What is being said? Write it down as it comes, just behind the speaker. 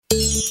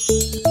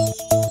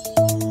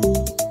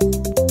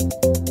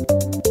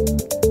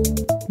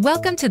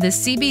Welcome to the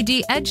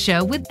CBD Ed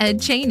Show with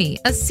Ed Cheney,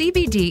 a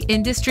CBD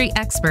industry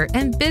expert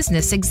and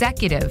business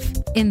executive.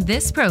 In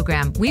this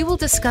program, we will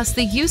discuss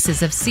the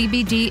uses of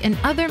CBD and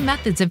other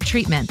methods of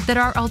treatment that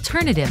are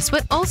alternatives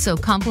but also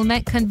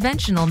complement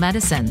conventional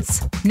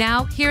medicines.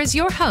 Now, here's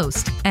your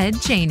host, Ed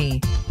Cheney.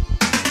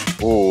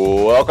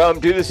 Welcome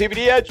to the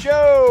CBD Ed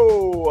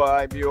Show.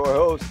 I'm your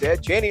host,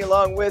 Ed Cheney,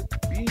 along with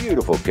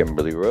beautiful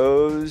Kimberly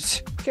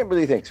Rose.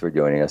 Kimberly, thanks for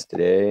joining us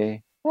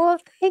today. Well,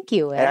 thank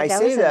you, Ed. And I that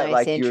say was a that nice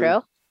like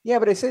intro. Yeah,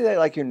 but I say that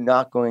like you're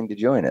not going to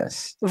join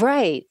us.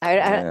 Right.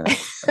 I'm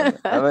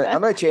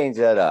going to change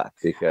that up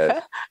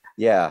because,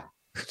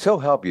 so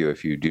help you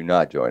if you do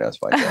not join us,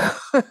 my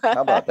friend.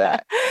 How about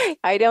that?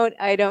 I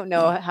don't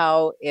know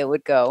how it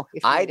would go.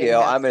 If I do.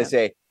 I'm going to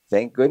say,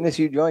 thank goodness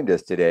you joined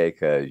us today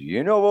because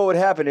you know what would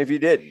happen if you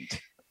didn't.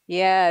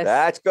 Yes.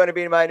 That's going to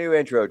be my new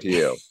intro to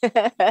you.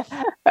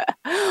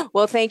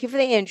 Well, thank you for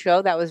the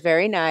intro. That was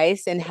very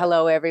nice. And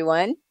hello,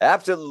 everyone.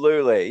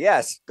 Absolutely.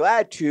 Yes.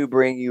 Glad to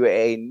bring you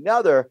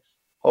another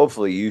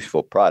hopefully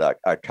useful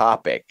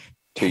topic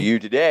to you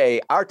today.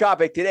 Our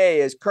topic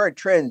today is current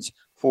trends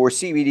for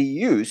CBD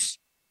use.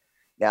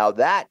 Now,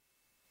 that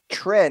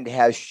trend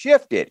has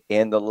shifted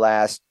in the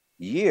last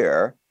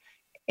year.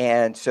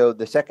 And so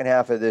the second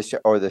half of this,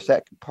 or the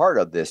second part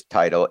of this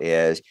title,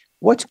 is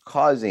what's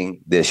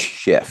causing this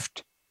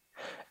shift?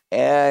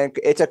 And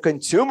it's a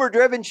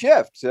consumer-driven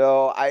shift.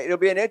 So it'll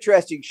be an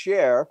interesting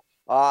share.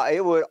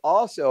 It would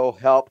also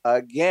help,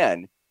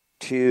 again,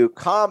 to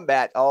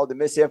combat all the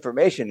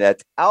misinformation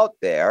that's out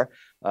there.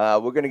 We're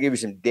going to give you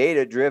some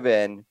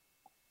data-driven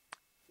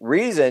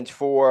reasons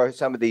for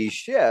some of these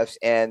shifts.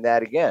 And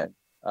that, again,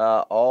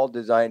 all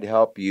designed to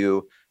help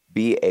you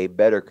be a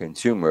better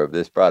consumer of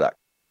this product.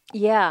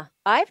 Yeah,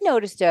 I've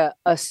noticed a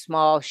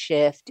small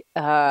shift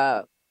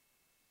in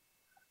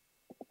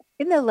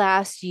the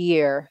last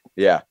year.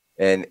 Yeah.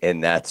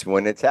 And that's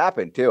when it's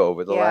happened too,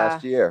 over the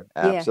last year.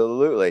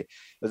 Absolutely.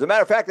 Yeah. As a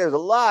matter of fact, there's a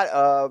lot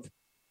of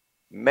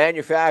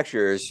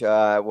manufacturers.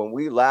 When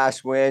we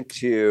last went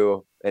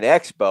to an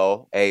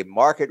expo, a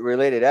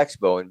market-related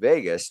expo in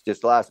Vegas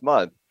just last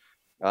month,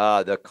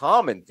 the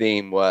common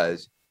theme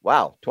was,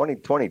 wow,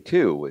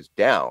 2022 was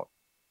down.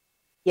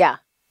 Yeah.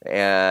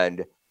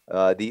 And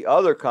the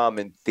other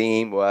common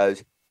theme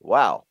was,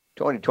 wow,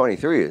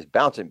 2023 is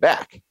bouncing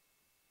back.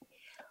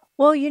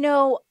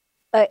 Well,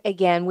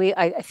 again,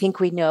 I think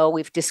we know,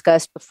 we've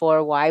discussed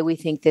before why we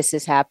think this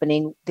is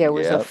happening. There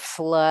was a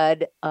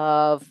flood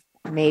of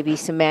maybe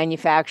some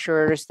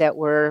manufacturers that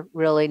were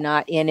really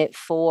not in it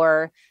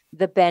for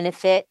the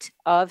benefit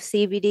of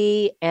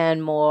CBD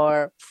and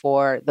more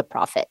for the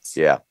profits.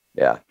 Yeah.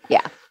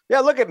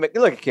 Look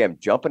at Kim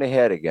jumping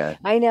ahead again.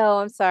 I know.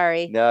 I'm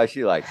sorry. No,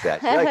 she likes that.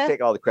 She likes to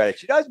take all the credit.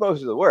 She does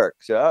most of the work,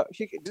 so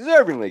she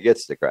deservingly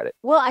gets the credit.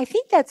 Well, I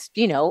think that's,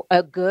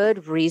 a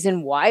good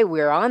reason why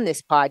we're on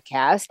this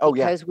podcast,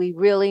 because we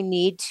really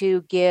need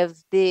to give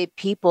the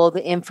people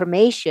the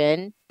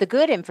information, the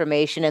good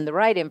information and the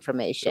right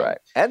information. Right.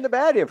 And the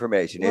bad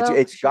information. Well,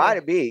 it's got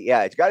to be,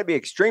 it's got to be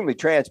extremely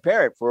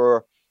transparent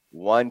for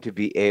one to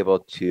be able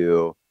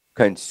to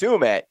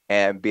consume it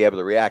and be able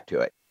to react to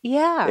it.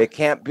 Yeah. It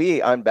can't be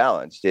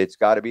unbalanced. It's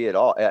got to be it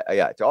all.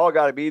 It's all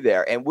got to be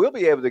there. And we'll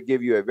be able to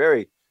give you a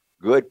very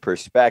good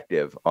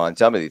perspective on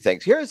some of these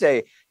things. Here's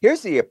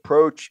the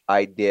approach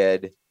I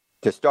did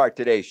to start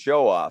today's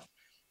show off.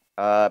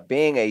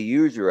 Being a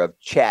user of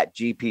Chat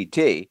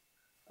GPT,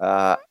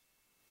 I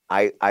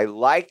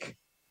like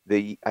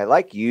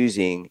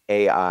using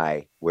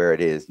AI where it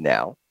is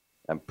now.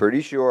 I'm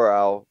pretty sure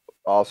I'll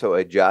also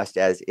adjust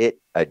as it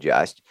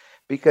adjusts.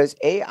 Because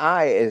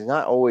AI is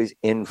not always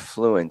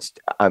influenced.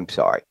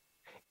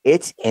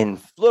 It's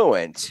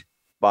influenced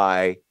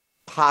by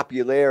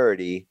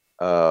popularity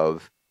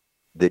of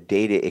the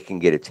data it can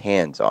get its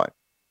hands on.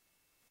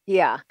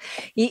 Yeah.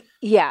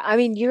 Yeah. I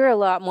mean, you're a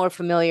lot more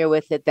familiar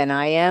with it than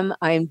I am.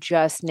 I'm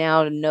just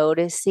now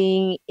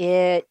noticing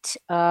it,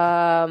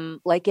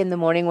 like in the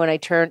morning when I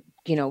turn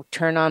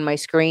on my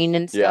screen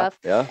and stuff.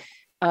 Yeah.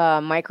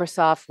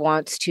 Microsoft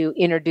wants to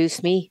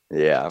introduce me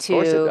of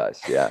course it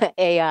does. Yeah.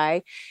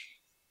 AI.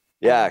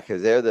 Yeah,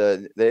 because they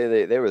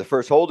were the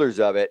first holders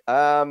of it.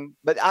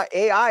 But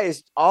AI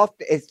is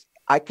often,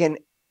 I can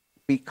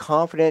be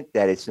confident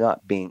that it's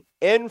not being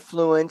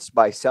influenced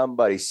by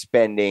somebody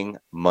spending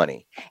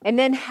money. And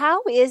then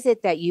how is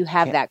it that you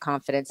have that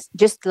confidence?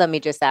 Let me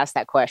ask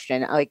that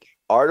question. Like,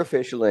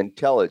 artificial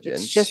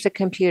intelligence, it's just a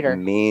computer,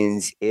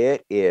 means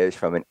it is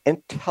from an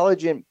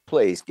intelligent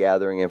place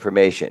gathering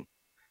information.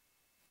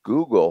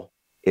 Google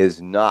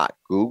is not.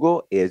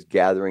 Google is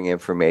gathering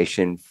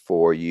information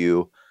for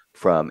you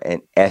from an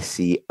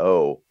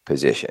SEO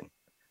position,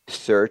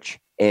 search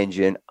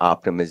engine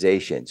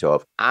optimization. So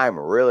if I'm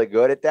really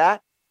good at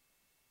that,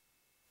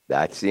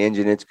 that's the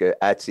engine.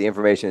 That's the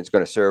information it's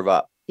going to serve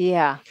up.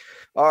 Yeah.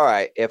 All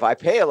right. If I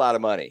pay a lot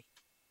of money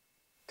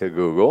to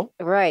Google,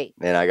 right,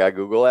 and I got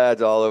Google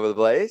ads all over the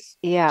place,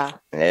 yeah,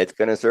 it's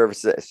going to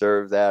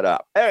serve that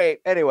up. Hey,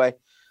 anyway,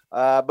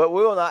 But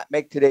we will not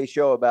make today's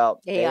show about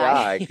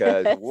AI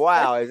because,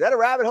 wow, is that a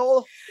rabbit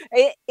hole?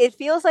 It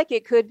feels like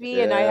it could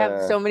be, and I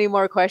have so many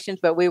more questions,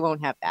 but we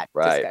won't have that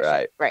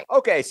discussion. Right.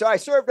 Okay, so I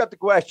served up the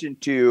question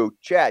to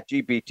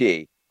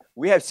ChatGPT.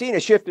 We have seen a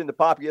shift in the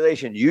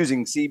population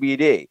using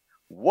CBD.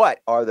 What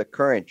are the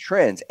current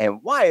trends, and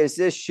why is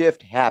this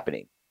shift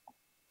happening?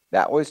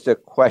 That was the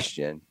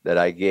question that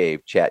I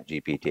gave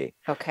ChatGPT.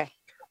 Okay.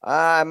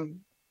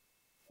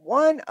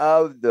 One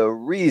of the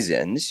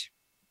reasons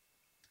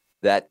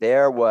that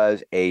there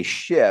was a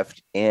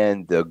shift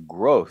in the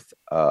growth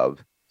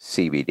of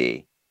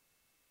CBD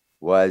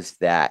was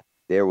that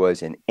there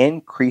was an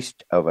increase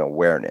of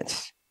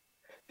awareness.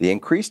 The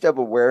increase of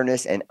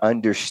awareness and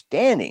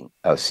understanding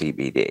of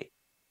CBD.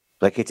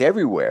 Like it's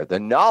everywhere. The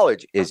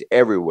knowledge is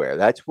everywhere.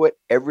 That's what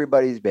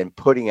everybody's been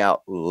putting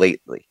out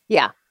lately.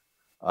 Yeah.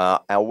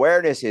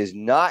 Awareness is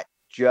not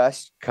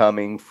just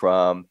coming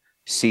from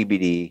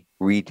CBD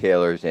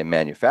retailers and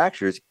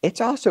manufacturers.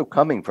 It's also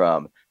coming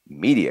from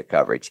media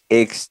coverage,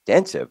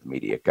 extensive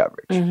media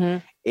coverage. Mm-hmm.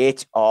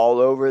 It's all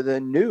over the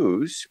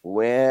news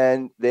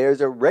when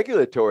there's a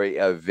regulatory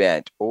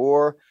event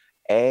or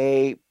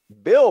a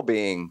bill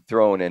being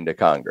thrown into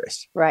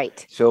Congress.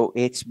 Right. So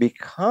it's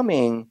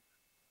becoming,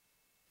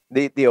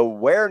 the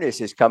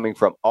awareness is coming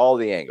from all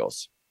the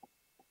angles.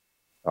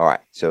 All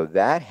right. So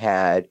that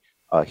had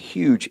a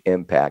huge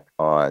impact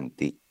on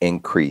the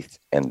increase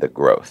and the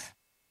growth.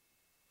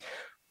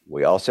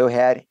 We also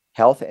had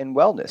health and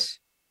wellness.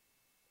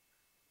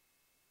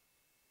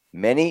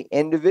 Many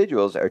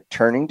individuals are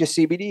turning to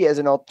CBD as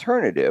an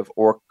alternative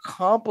or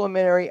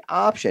complementary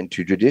option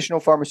to traditional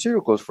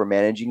pharmaceuticals for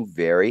managing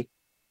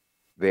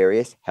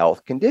various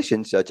health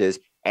conditions such as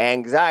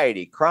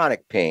anxiety,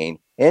 chronic pain,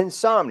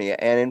 insomnia,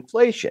 and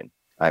inflation.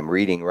 I'm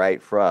reading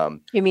right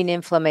from... You mean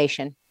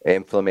inflammation?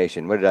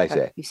 Inflammation. What did I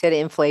say? You said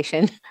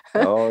inflation.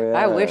 Oh, yeah.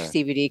 I wish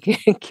CBD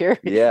could cure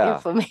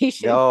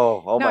inflammation.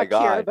 No. Oh, my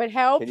God. Cure, but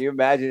help. Can you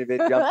imagine if it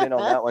jumped in on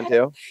that one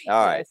too?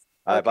 All right. Yes.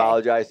 I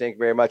apologize. Thank you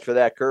very much for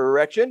that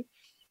correction.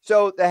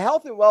 So the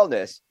health and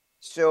wellness.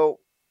 So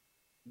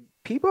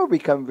people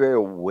become very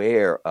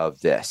aware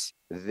of this.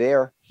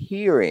 They're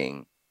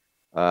hearing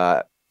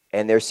and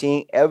they're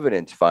seeing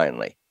evidence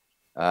finally.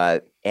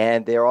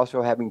 And they're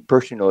also having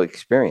personal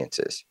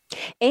experiences.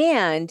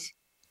 And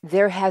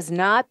there has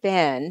not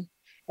been,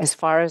 as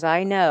far as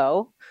I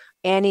know,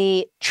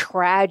 any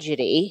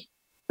tragedy.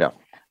 No.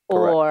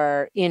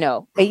 Or,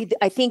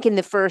 I think in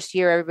the first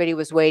year, everybody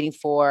was waiting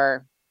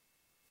for,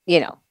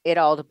 it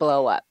all to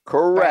blow up.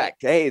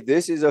 Correct. Right? Hey,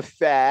 this is a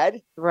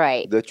fad.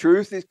 Right. The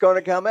truth is going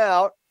to come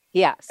out.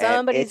 Yeah.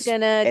 Somebody's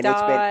going to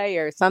die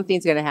or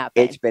something's going to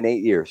happen. It's been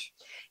 8 years.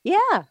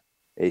 Yeah.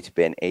 It's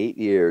been 8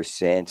 years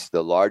since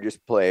the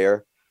largest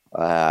player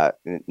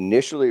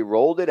initially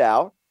rolled it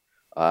out.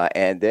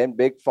 And then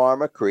Big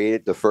Pharma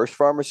created the first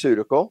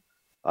pharmaceutical.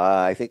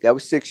 I think that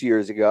was 6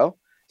 years ago.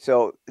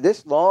 So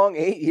this long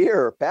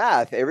 8-year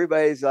path,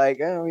 everybody's like,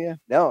 oh yeah,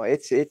 no,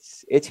 it's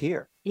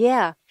here.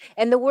 Yeah.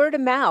 And the word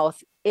of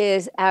mouth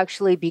is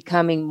actually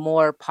becoming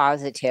more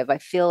positive. I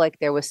feel like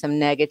there was some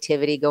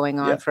negativity going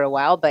on for a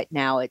while, but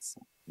now it's...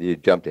 You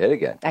jumped ahead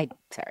again.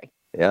 Sorry.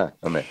 Yeah.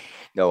 I mean,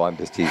 no, I'm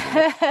just teasing.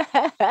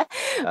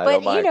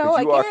 But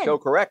you are so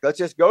correct. Let's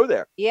just go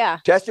there. Yeah.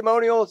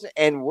 Testimonials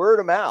and word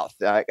of mouth.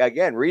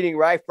 Again, reading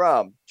right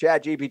from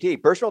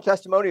ChatGPT. Personal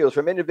testimonials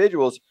from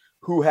individuals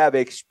who have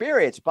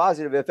experienced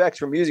positive effects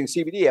from using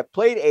CBD have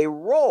played a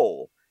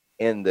role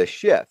in the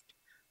shift.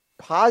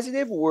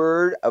 Positive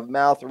word of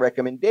mouth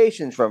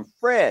recommendations from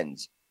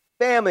friends,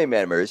 family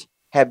members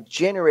have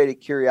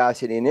generated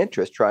curiosity and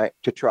interest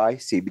to try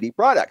CBD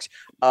products.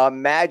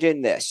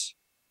 Imagine this.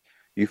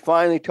 You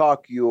finally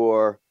talk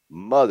your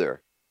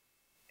mother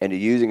into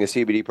using a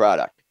CBD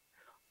product.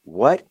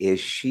 What is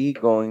she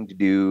going to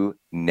do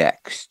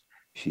next?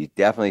 She's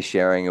definitely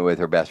sharing it with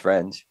her best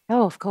friends.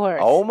 Oh, of course.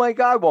 Oh my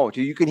God, won't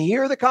you? You can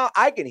hear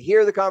I can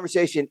hear the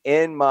conversation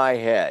in my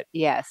head.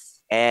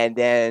 Yes. And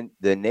then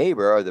the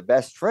neighbor or the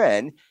best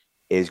friend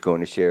is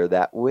going to share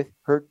that with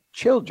her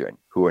children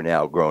who are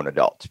now grown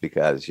adults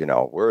because,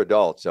 we're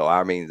adults. So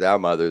our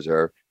mothers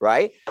are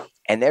right.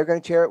 And they're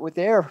going to share it with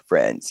their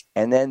friends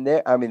and then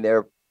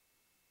their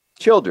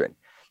children.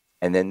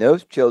 And then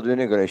those children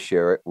are going to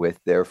share it with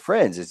their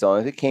friends as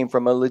long as it came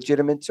from a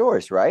legitimate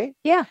source, right?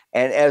 Yeah.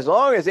 And as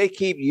long as they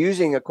keep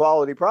using a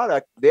quality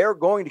product, they're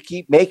going to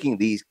keep making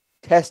these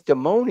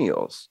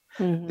testimonials.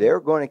 Mm-hmm. They're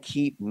going to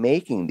keep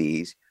making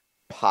these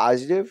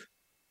positive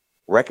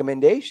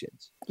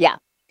recommendations. Yeah.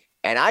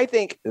 And I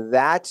think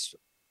that's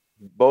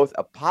both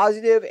a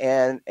positive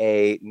and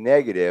a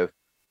negative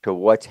to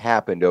what's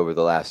happened over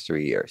the last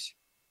 3 years.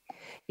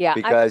 Yeah.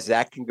 Because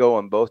that can go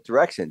in both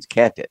directions,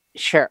 can't it?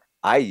 Sure.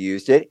 I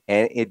used it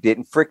and it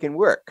didn't freaking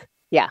work.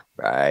 Yeah.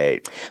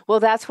 Right. Well,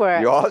 that's where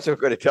you're also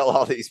going to tell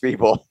all these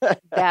people.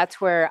 That's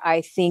where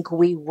I think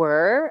we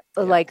were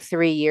like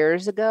 3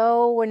 years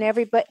ago when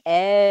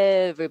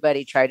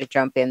everybody tried to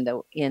jump in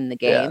the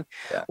game,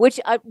 which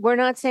we're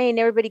not saying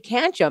everybody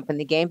can't jump in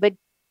the game, but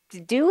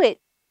to do it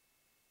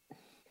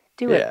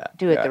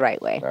the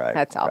right way. Right.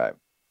 That's all. Right.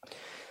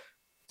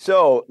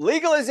 So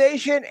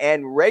legalization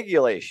and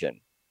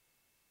regulation.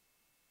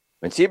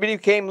 When CBD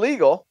became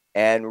legal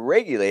and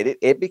regulated,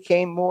 it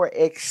became more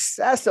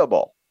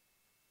accessible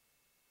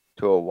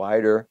to a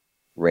wider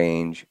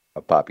range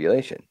of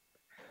population.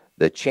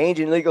 The change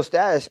in legal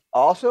status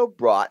also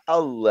brought a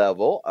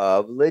level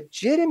of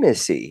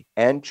legitimacy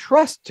and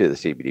trust to the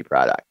CBD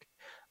product.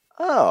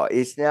 Oh,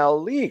 it's now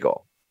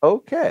legal.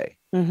 Okay.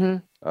 Mm-hmm.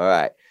 All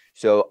right.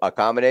 So a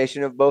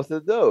combination of both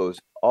of those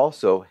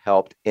also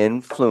helped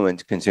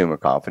influence consumer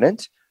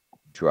confidence,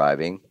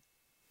 driving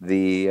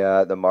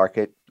the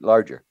market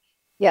larger.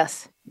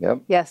 Yes.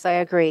 Yep. Yes, I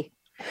agree.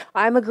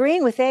 I'm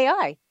agreeing with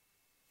AI.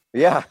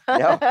 Yeah.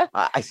 No,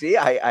 I see.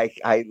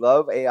 I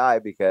love AI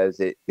because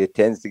it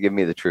tends to give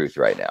me the truth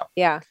right now.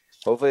 Yeah.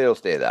 Hopefully it'll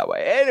stay that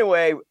way.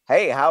 Anyway,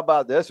 hey, how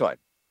about this one?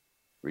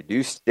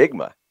 Reduce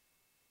stigma.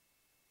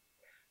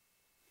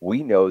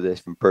 We know this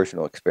from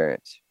personal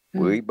experience.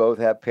 Mm. We both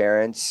have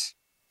parents.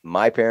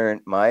 My parents,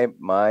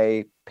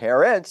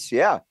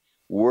 yeah,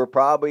 were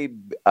probably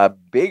a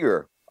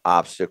bigger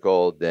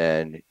obstacle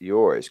than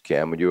yours.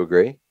 Kim, would you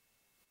agree?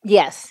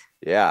 Yes.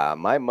 Yeah,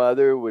 my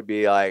mother would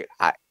be like,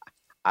 I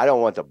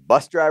don't want the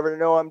bus driver to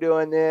know I'm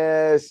doing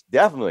this.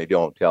 Definitely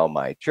don't tell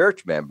my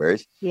church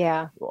members.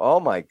 Yeah. Oh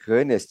my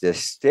goodness, the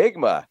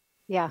stigma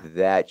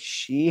that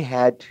she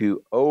had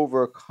to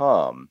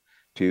overcome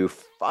to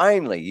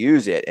finally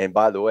use it. And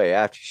by the way,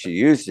 after she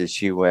used it,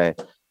 she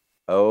went,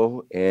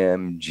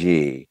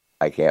 OMG,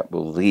 I can't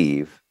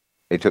believe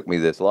it took me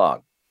this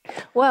long.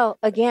 Well,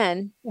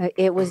 again,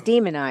 it was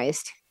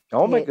demonized.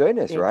 Oh my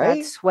goodness, right?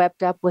 Got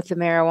swept up with the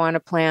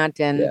marijuana plant,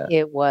 and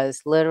it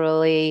was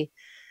literally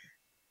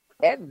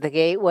the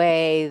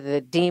gateway,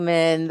 the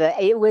demon.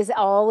 It was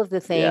all of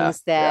the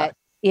things that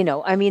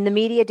I mean, the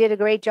media did a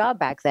great job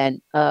back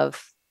then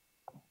of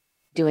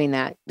doing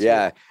that too.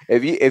 Yeah.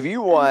 If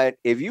you want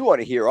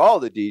to hear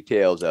all the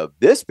details of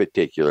this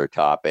particular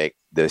topic,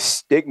 the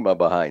stigma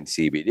behind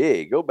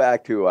CBD, go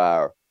back to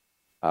our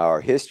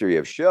history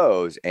of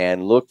shows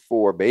and look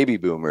for baby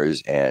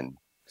boomers and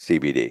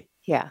CBD.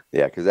 Yeah.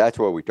 Yeah, because that's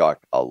where we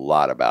talked a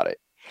lot about it.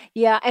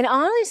 Yeah. And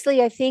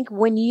honestly, I think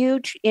when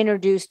you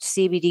introduced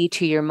CBD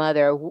to your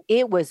mother,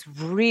 it was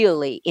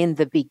really in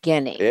the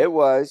beginning. It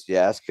was,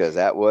 yes, because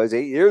that was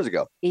 8 years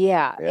ago.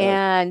 Yeah.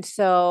 And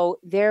so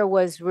there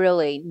was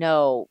really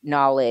no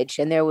knowledge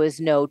and there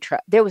was no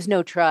trust.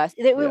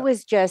 It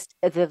was just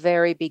at the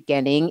very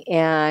beginning.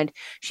 And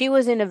she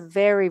was in a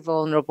very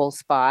vulnerable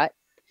spot.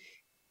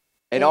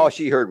 And all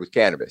she heard was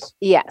cannabis.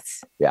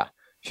 Yes. Yeah.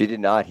 She did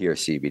not hear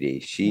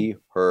CBD. She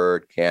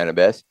heard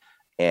cannabis.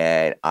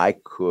 And I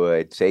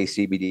could say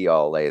CBD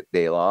all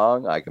day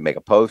long. I could make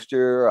a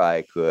poster.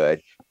 I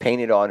could paint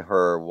it on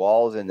her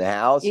walls in the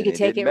house. You could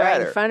take it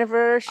right in front of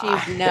her.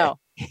 She'd know.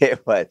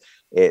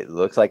 It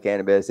looks like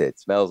cannabis. It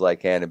smells like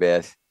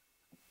cannabis.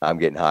 I'm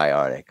getting high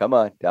on it. Come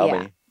on, tell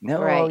me.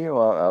 No, you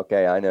won't.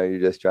 Okay, I know you're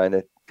just trying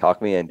to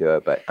talk me into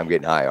it, but I'm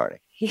getting high on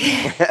it.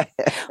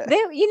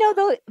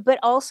 But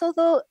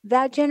also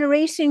that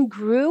generation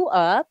grew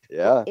up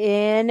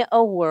in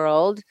a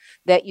world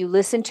that you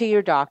listen to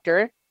your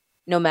doctor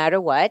no matter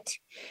what.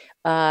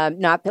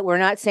 Not that we're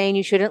not saying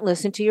you shouldn't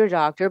listen to your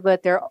doctor,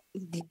 but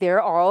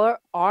there are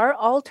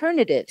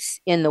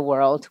alternatives in the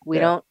world.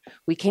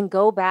 We can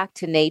go back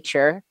to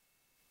nature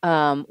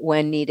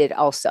when needed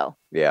also.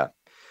 Yeah.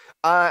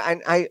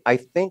 And I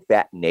think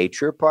that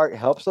nature part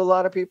helps a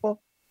lot of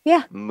people.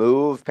 Yeah.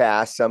 Move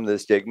past some of the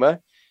stigma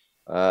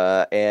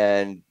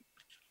and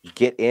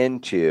get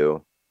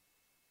into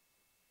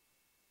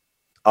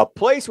a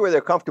place where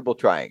they're comfortable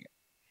trying it.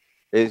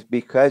 Is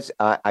because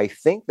I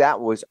think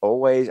that was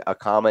always a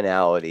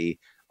commonality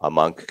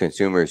among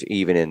consumers,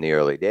 even in the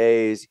early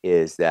days,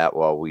 is that,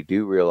 well, we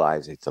do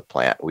realize it's a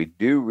plant. We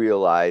do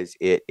realize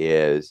it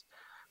is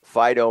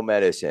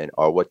phytomedicine,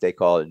 or what they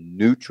call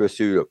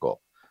nutraceutical,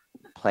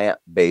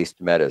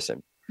 plant-based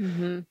medicine.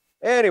 Mm-hmm.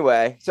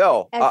 Anyway,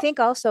 so I think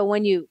also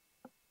when you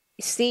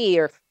see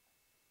your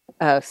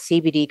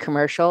CBD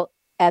commercial,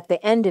 at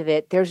the end of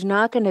it, there's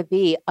not going to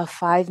be a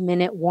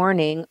 5-minute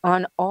warning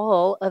on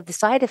all of the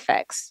side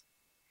effects.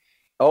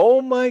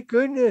 Oh my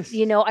goodness.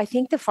 I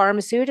think the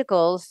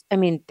pharmaceuticals,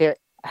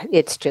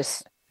 it's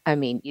just,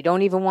 you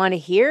don't even want to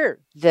hear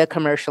the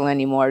commercial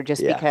anymore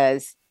just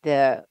because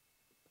that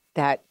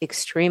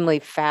extremely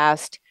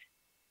fast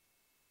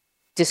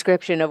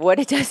description of what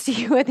it does to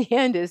you at the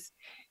end is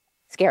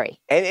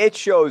scary. And it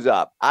shows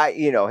up.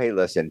 Hey,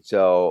 listen,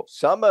 so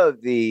some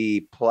of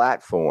the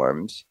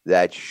platforms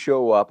that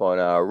show up on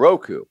our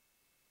Roku,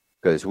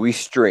 because we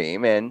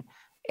stream, and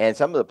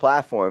some of the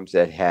platforms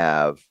that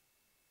have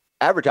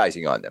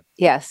advertising on them.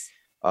 Yes.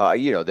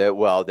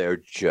 They're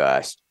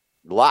just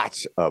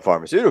lots of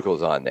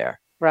pharmaceuticals on there.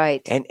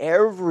 Right. And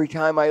every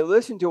time I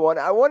listen to one,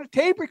 I want to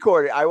tape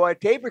record it. I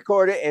want to tape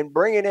record it and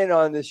bring it in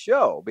on the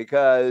show,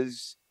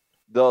 because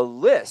the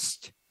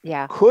list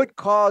could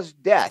cause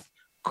death,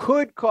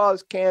 could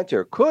cause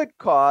cancer, could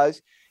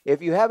cause,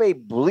 if you have a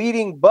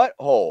bleeding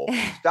butthole,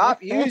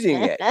 stop using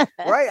it.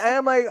 Right. And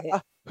I'm like,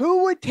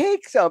 who would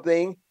take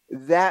something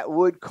that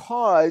would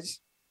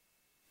cause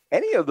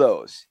any of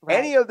those,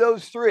 any of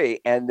those three,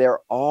 and they're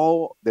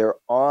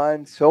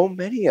on so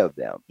many of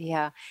them.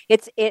 Yeah,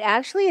 it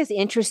actually is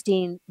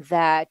interesting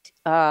that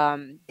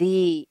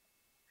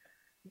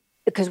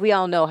because we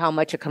all know how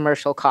much a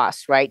commercial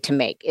costs, right, to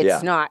make.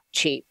 It's not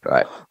cheap.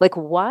 Right. Like,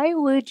 why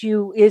would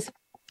you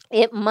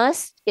it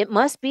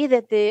must be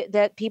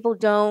that people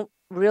don't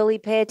really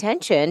pay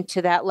attention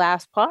to that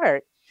last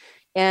part.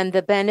 And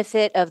the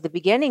benefit of the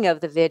beginning of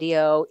the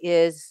video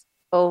is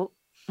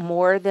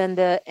more than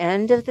the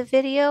end of the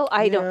video.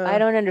 I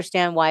don't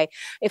understand why.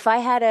 If I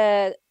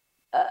had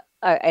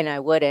and I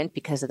wouldn't,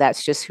 because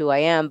that's just who I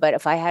am. But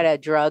if I had a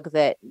drug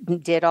that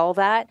did all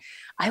that,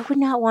 I would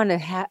not want to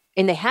have.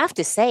 And they have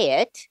to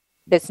say it.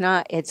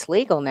 It's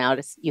legal now.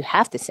 You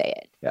have to say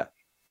it. Yeah.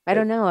 I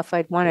don't know if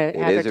I'd want to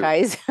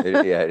advertise.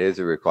 It is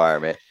a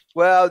requirement.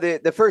 Well,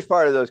 the first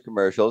part of those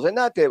commercials, and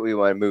not that we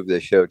want to move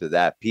the show to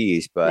that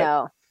piece,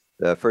 but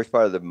the first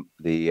part of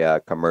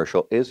the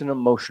commercial is an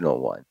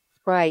emotional one.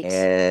 Right.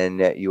 And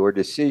your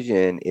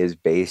decision is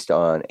based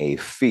on a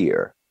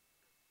fear.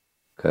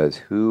 Because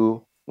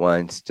who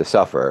wants to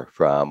suffer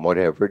from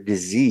whatever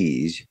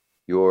disease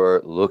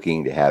you're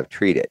looking to have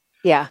treated?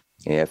 Yeah.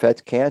 And if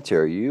that's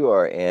cancer, you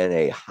are in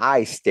a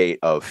high state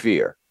of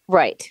fear.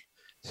 Right.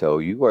 So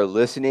you are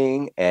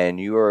listening and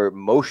your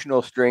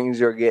emotional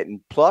strings are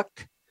getting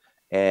plucked.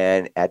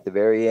 And at the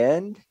very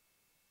end,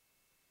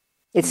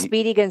 it's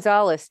Speedy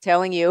Gonzalez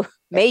telling you,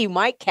 you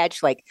might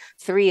catch like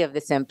 3 of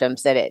the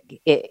symptoms that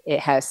it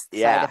has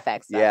side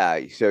effects of. Yeah.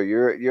 So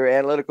your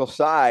analytical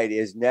side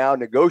is now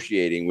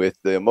negotiating with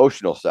the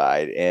emotional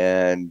side.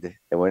 And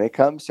when it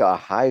comes to a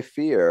high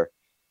fear,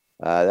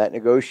 that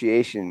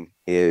negotiation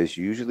is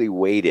usually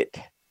weighted.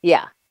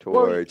 Yeah.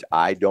 Towards,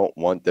 I don't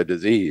want the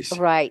disease.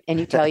 Right.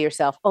 And you tell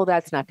yourself,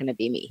 that's not going to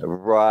be me.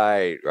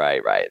 Right.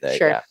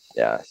 Sure.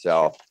 Yeah.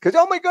 So, because,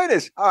 oh my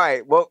goodness. All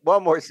right. Well,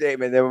 one more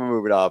statement, then we're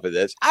moving off of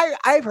this.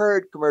 I've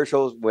heard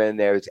commercials when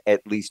there's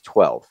at least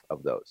 12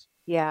 of those.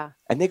 Yeah.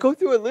 And they go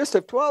through a list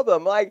of 12 of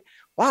them. Like,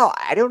 wow,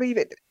 I didn't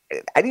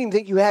even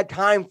think you had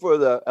time for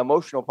the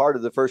emotional part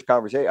of the first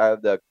conversation,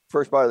 the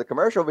first part of the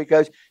commercial,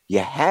 because you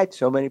had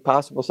so many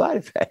possible side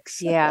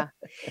effects. Yeah.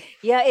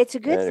 Yeah. It's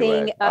a good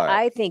thing.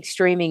 Right. I think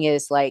streaming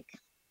is like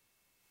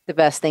the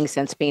best thing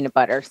since peanut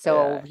butter.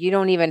 So you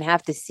don't even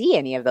have to see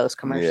any of those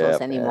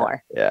commercials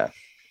anymore. Yeah.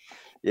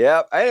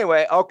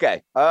 Anyway.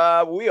 Okay.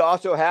 We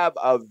also have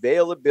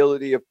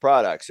availability of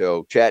products.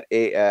 So Chat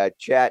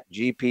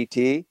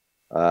GPT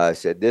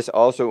said this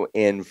also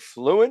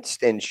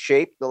influenced and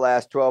shaped the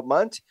last 12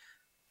 months.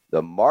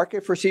 The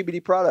market for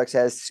CBD products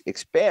has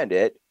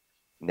expanded.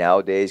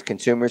 Nowadays,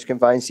 consumers can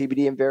find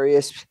CBD in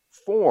various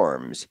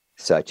forms,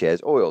 such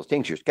as oils,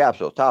 tinctures,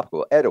 capsules,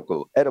 topical,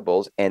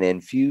 edibles, and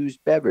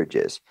infused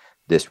beverages.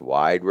 This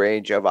wide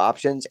range of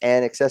options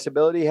and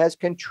accessibility has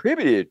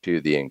contributed to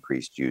the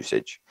increased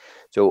usage.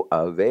 So,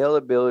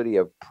 availability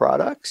of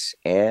products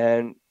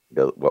and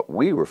what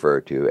we refer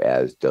to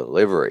as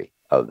delivery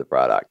of the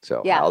product.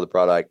 So how the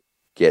product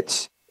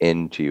gets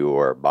into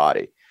your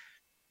body.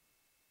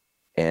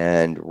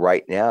 And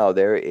right now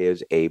there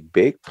is a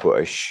big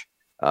push,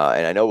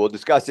 and I know we'll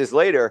discuss this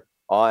later,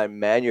 on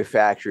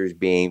manufacturers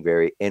being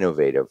very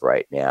innovative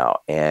right now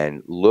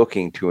and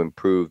looking to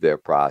improve their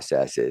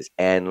processes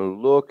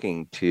and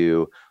looking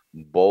to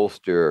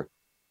bolster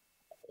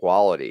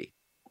quality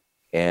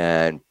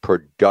and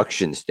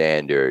production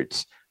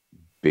standards,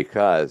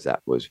 because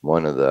that was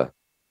one of the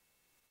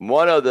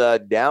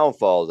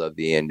downfalls of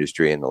the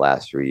industry in the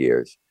last 3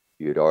 years.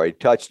 You had already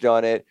touched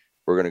on it.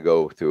 We're going to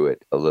go through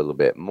it a little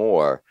bit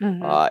more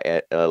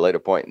at a later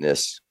point in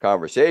this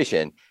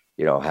conversation.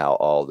 You know, how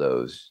all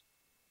those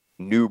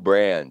new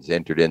brands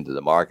entered into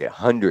the market,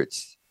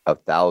 hundreds of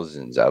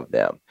thousands of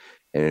them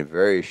in a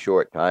very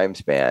short time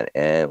span,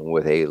 and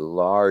with a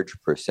large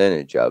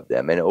percentage of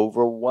them, an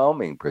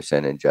overwhelming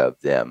percentage of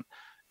them,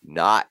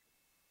 not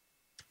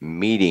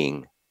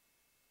meeting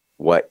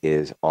what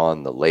is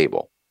on the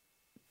label.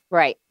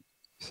 Right.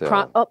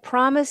 So,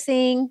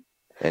 promising.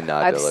 And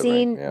not I've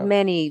delivering. seen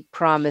many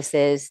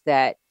promises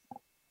that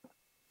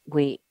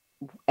we,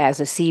 as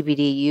a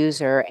CBD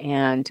user,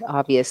 and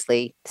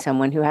obviously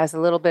someone who has a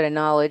little bit of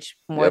knowledge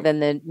more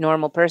than the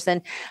normal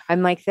person,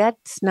 I'm like,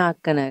 that's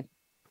not going to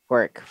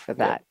work for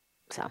that.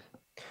 So,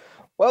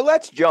 well,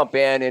 let's jump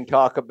in and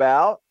talk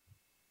about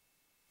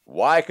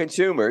why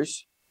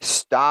consumers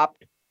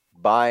stopped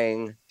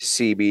buying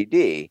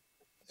CBD.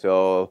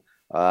 So,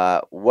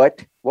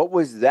 what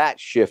was that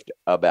shift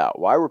about?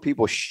 Why were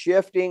people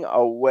shifting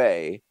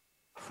away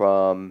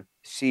from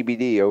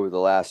CBD over the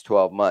last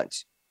 12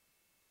 months?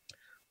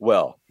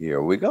 Well,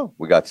 here we go.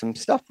 We got some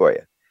stuff for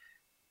you.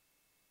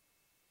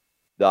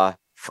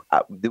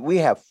 We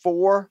have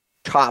 4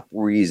 top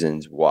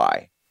reasons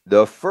why.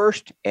 The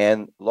first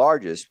and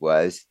largest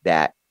was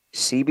that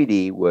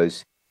CBD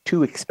was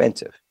too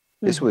expensive.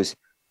 This was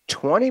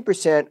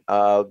 20%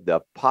 of the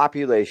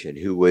population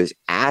who was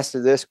asked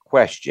this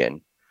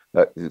question,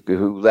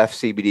 who left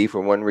CBD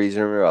for one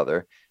reason or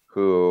another,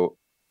 who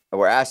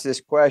were asked this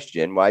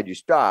question, why'd you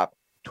stop?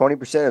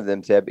 20% of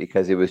them said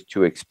because it was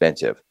too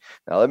expensive.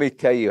 Now, let me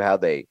tell you how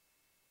they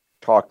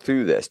talk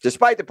through this.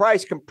 Despite the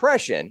price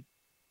compression,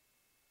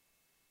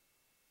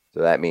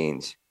 so that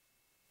means,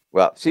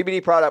 well,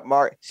 CBD product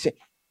market.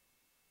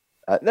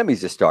 Let me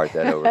just start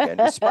that over again.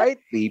 Despite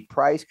the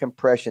price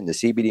compression the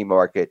CBD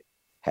market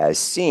has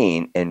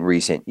seen in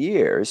recent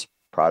years,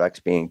 products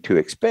being too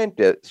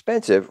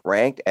expensive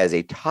ranked as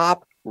a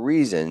top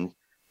reason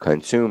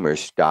consumers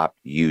stopped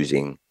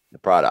using the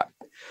product.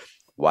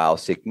 While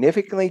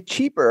significantly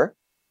cheaper,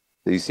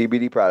 these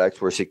CBD products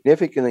were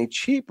significantly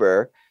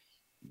cheaper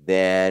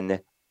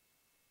than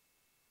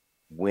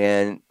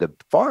when the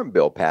Farm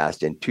Bill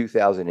passed in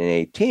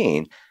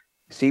 2018,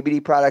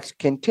 CBD products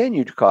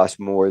continue to cost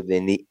more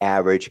than the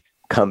average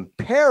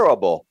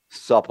comparable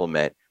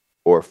supplement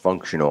or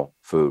functional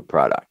food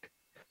product.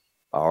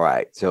 All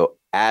right. So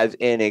as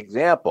an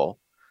example,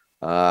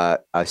 a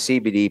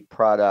CBD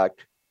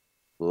product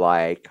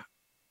like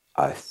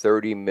a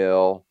 30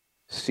 ml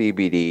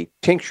CBD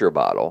tincture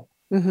bottle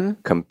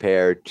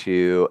compared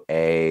to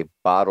a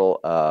bottle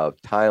of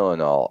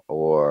Tylenol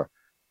or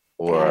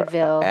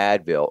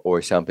Advil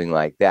or something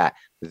like that.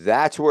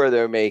 That's where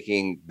they're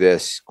making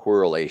this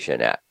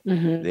correlation at.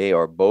 They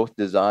are both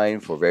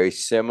designed for very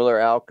similar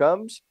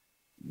outcomes,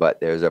 but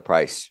there's a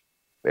price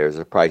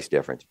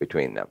difference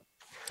between them.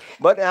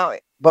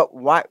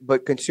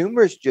 But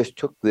consumers just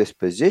took this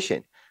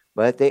position,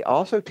 but they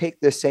also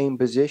take the same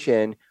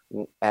position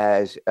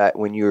as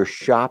when you're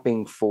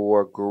shopping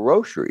for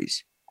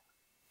groceries.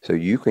 So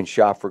you can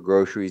shop for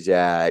groceries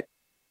at,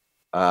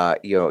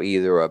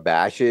 either a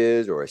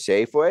Bash's or a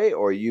Safeway,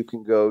 or you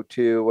can go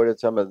to what are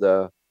some of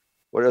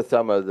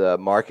the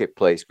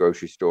marketplace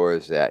grocery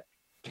stores that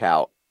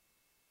tout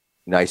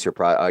nicer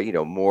product,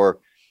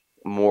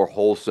 more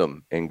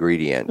wholesome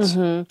ingredients.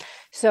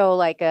 So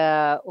like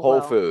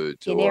Whole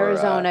Foods in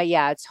Arizona,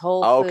 it's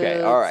Whole Foods.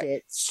 Okay, all right.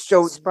 It's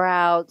So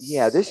Sprouts.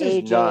 Yeah, this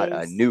AJ's. is not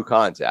a new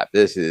concept.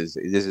 This is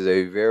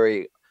a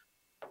very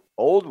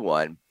old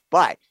one,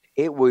 but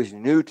it was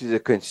new to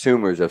the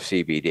consumers of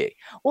CBD.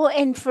 Well,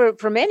 and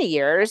for many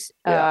years,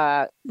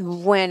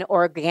 when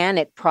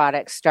organic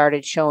products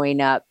started showing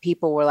up,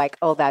 people were like,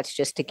 "Oh, that's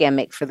just a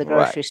gimmick for the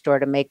grocery store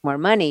to make more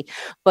money."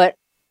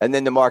 And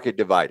then the market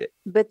divided.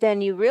 But then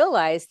you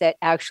realize that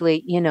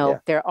actually,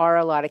 there are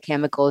a lot of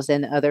chemicals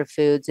in other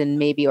foods, and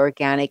maybe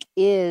organic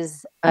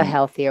is a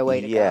healthier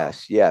way to go.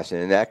 Yes.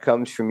 And that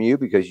comes from you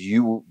because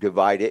you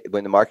divided.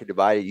 When the market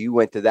divided, you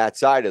went to that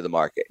side of the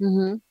market.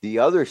 The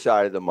other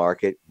side of the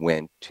market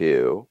went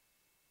to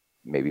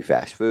maybe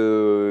fast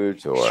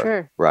foods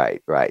or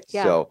right.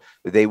 Yeah. So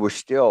they were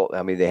still,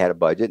 they had a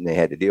budget and they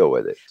had to deal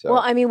with it. So.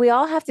 Well, we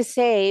all have to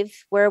save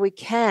where we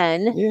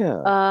can.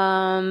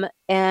 Yeah.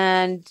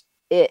 And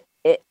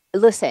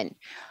listen,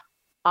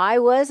 I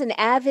was an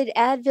avid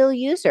Advil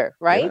user,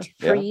 right?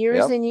 For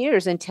years and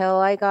years until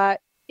I got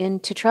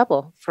into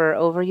trouble for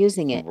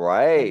overusing it.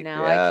 Right. And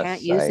now I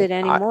can't use it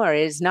anymore.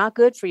 It is not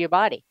good for your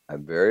body.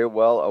 I'm very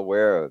well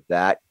aware of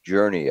that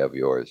journey of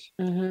yours.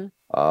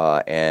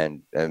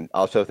 And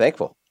also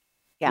thankful.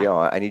 Yeah.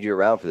 I need you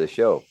around for the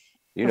show.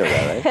 You know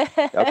that,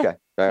 right? Okay.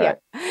 All right.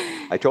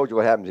 I told you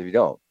what happens if you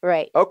don't.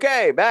 Right.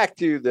 Okay. Back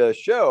to the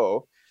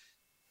show.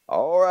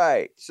 All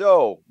right.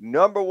 So,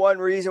 number one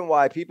reason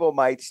why people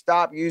might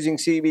stop using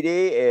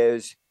CBD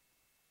is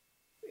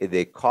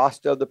the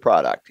cost of the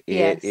product.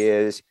 Yes. It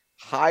is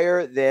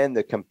higher than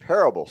the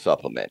comparable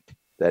supplement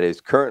that is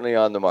currently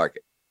on the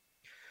market.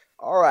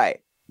 All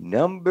right.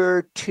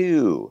 Number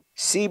two,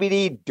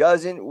 CBD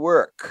doesn't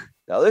work.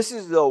 Now, this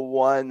is the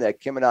one that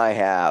Kim and I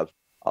have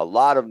a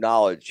lot of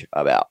knowledge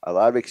about, a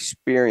lot of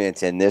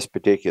experience in this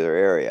particular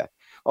area.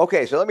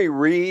 Okay. So let me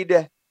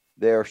read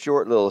their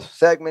short little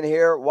segment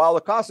here. While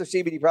the cost of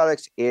CBD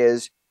products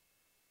is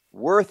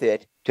worth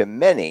it to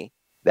many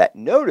that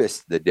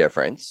notice the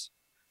difference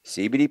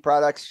CBD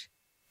products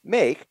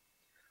make,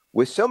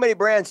 with so many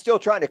brands still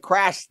trying to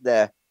crash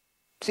the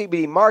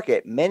CBD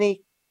market,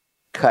 many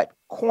cut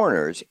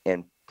corners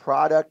in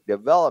product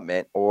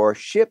development or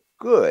ship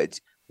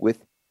goods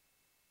with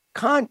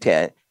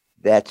content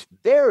that's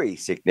very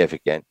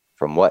significant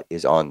from what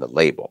is on the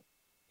label.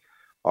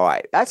 All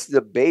right, that's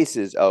the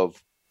basis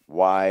of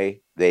why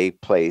they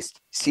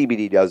placed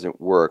CBD doesn't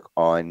work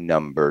on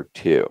number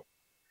two.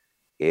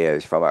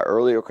 Is from our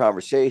earlier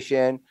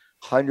conversation,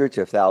 hundreds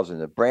of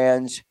thousands of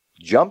brands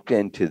jumped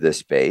into the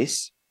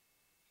space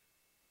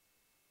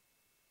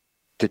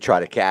to try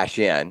to cash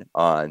in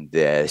on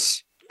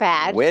this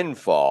fad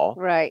windfall.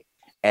 Right.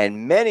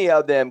 And many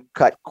of them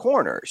cut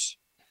corners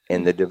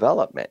in the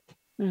development.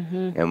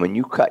 And when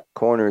you cut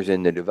corners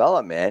in the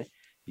development,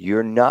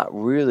 you're not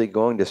really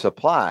going to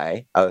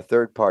supply a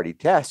third-party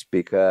test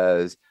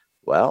because,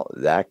 well,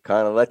 that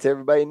kind of lets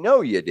everybody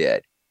know you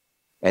did.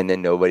 And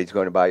then nobody's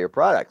going to buy your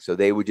product. So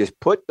they would just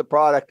put the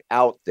product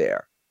out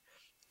there.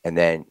 And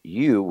then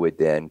you would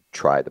then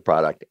try the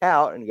product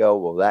out and go,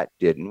 well, that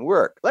didn't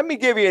work. Let me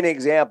give you an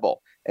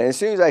example. And as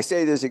soon as I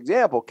say this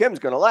example, Kim's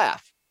going to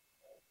laugh.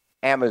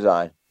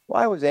 Amazon.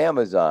 Why was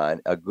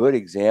Amazon a good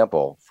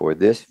example for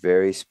this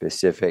very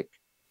specific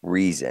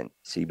reason?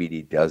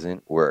 CBD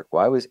doesn't work.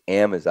 Why was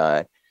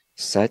Amazon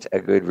Such a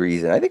good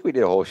reason. I think we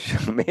did a whole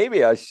show,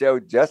 maybe a show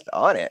just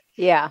on it.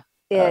 Yeah.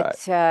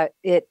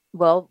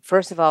 Well,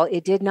 first of all,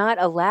 it did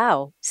not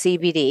allow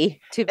CBD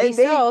to be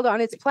sold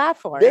on its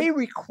platform. They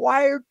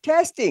required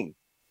testing,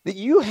 that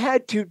you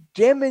had to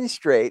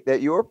demonstrate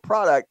that your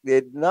product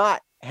did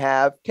not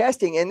have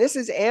testing. And this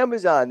is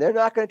Amazon. They're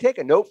not going to take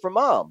a note from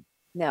mom.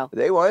 No.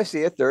 They want to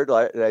see a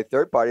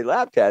third-party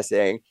lab test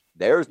saying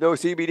there's no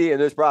CBD in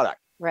this product.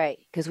 Right,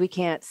 because we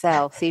can't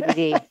sell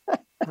CBD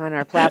on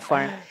our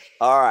platform.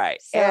 All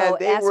right. So and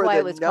that's why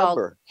it was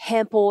called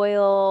hemp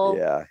oil.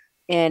 Yeah.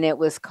 And it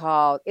was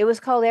called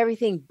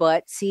everything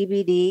but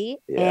CBD.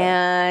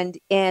 Yeah.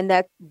 And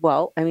that,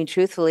 well, I mean,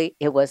 truthfully,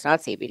 it was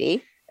not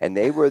CBD. And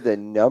they were the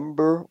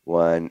number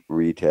one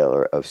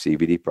retailer of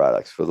CBD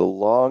products for the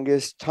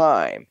longest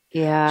time.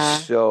 Yeah.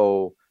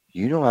 So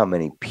you know how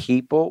many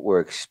people were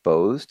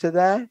exposed to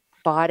that?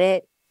 Bought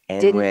it.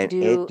 And when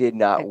it did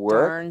not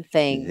work,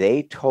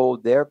 they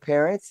told their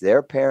parents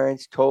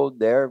told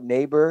their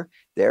neighbor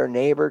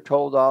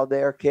told all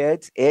their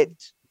kids. It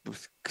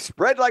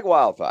spread like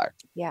wildfire.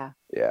 Yeah.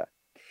 Yeah.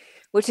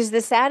 Which is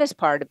the saddest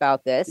part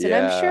about this. And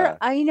I'm sure,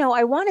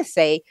 I want to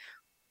say,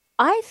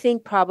 I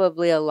think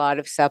probably a lot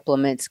of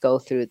supplements go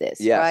through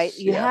this, right?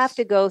 You have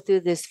to go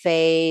through this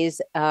phase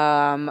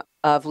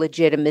of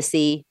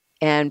legitimacy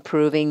and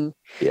proving,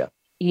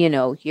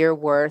 your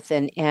worth.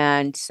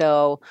 And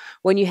so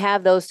when you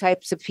have those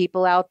types of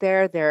people out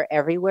there, they're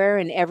everywhere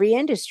in every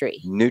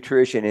industry.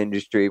 Nutrition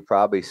industry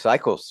probably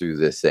cycles through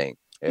this thing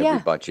every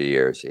bunch of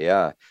years.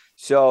 Yeah.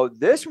 So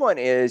this one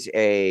is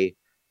an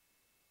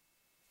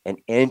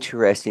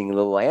interesting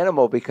little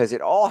animal because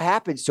it all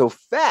happens so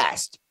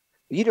fast.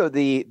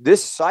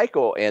 This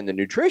cycle in the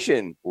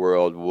nutrition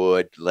world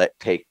would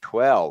take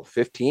 12,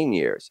 15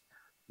 years.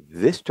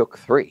 This took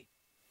 3.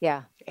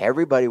 Yeah.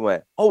 Everybody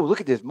went, oh,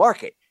 look at this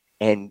market.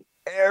 And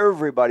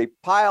everybody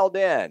piled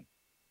in.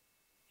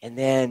 And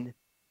then,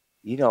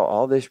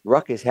 all this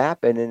ruckus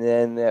happened. And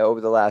then over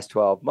the last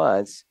 12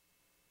 months,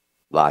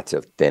 lots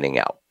of thinning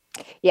out.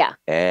 Yeah.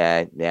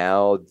 And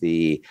now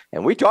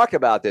and we talked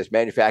about this,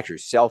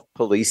 manufacturers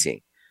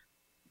self-policing,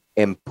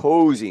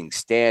 imposing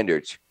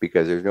standards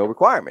because there's no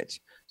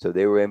requirements. So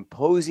they were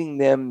imposing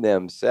them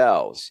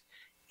themselves.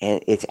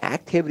 And it's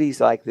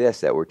activities like this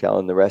that we're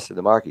telling the rest of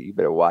the market, you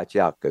better watch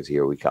out because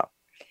here we come.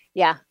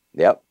 Yeah.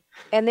 Yep.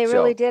 And they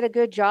really did a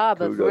good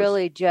job of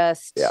really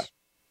just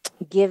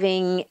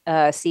giving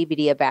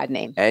CBD a bad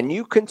name. And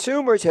you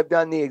consumers have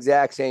done the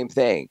exact same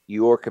thing.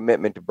 Your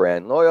commitment to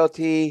brand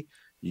loyalty,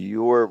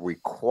 your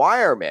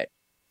requirement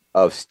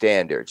of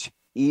standards,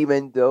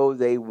 even though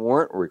they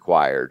weren't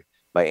required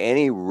by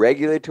any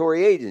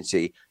regulatory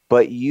agency,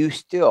 but you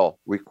still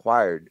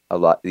required a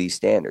lot of these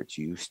standards.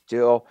 You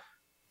still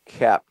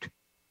kept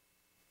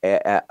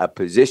a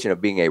position of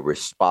being a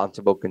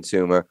responsible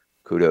consumer.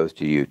 Kudos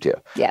to you too.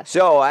 Yeah.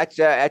 So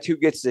that's who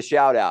gets the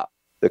shout out.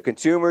 The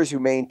consumers who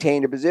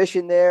maintained a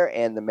position there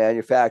and the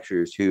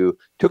manufacturers who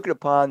took it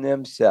upon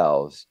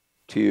themselves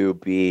to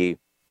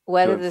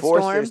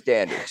enforce their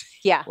standards.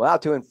 Yeah. Well,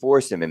 to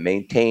enforce them and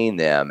maintain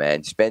them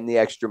and spend the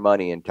extra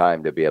money and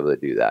time to be able to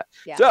do that.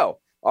 Yeah. So,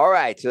 all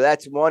right. So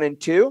that's 1 and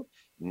 2.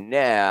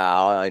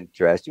 Now,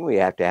 interesting. We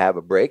have to have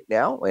a break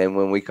now. And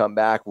when we come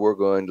back, we're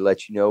going to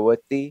let you know what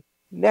the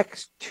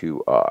next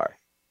 2 are.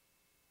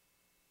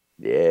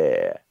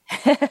 Yeah.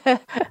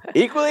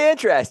 Equally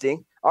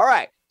interesting. All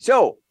right.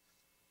 So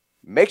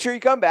make sure you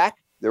come back.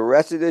 The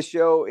rest of this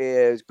show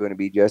is going to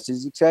be just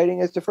as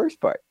exciting as the first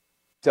part.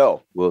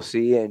 So we'll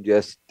see you in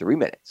just 3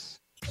 minutes.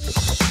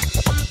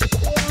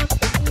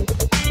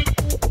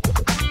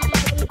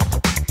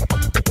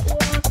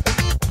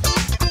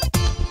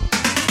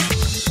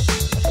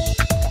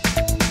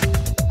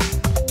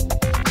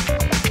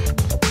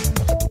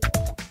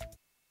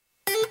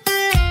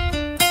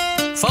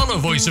 Follow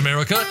Voice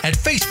America at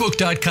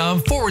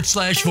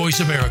Facebook.com/Voice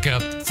America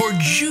for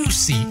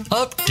juicy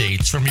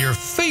updates from your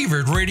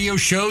favorite radio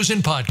shows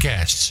and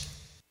podcasts.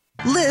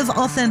 Live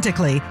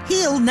authentically,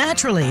 heal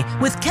naturally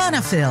with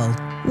Canafil.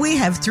 We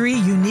have 3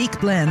 unique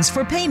blends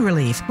for pain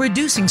relief,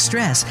 reducing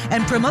stress,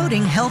 and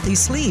promoting healthy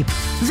sleep.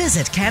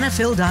 Visit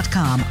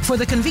Canafil.com for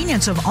the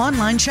convenience of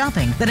online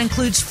shopping that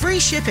includes free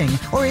shipping,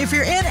 or if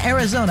you're in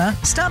Arizona,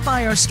 stop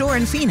by our store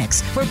in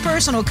Phoenix for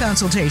personal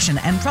consultation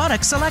and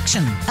product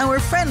selection.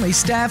 Our friendly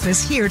staff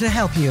is here to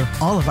help you.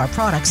 All of our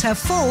products have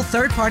full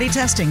third-party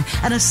testing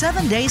and a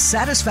 7-day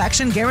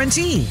satisfaction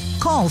guarantee.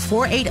 Call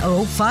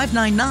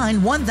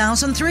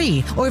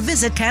 480-599-1003 or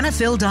visit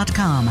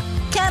Canafil.com.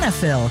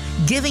 Canafil,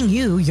 giving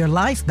you your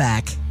life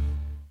back.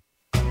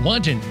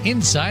 Want an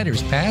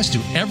insider's pass to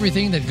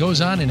everything that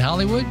goes on in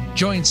Hollywood?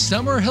 Join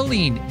Summer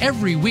Helene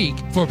every week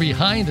for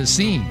Behind the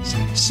Scenes.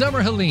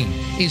 Summer Helene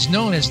is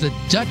known as the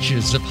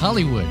Duchess of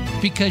Hollywood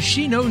because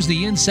she knows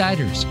the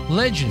insiders,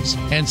 legends,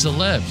 and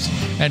celebs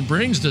and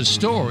brings the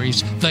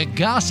stories, the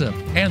gossip,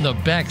 and the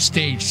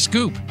backstage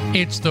scoop.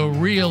 It's the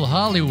real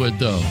Hollywood,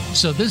 though,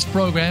 so this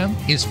program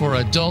is for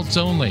adults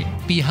only.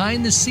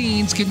 Behind the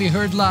Scenes can be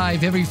heard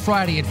live every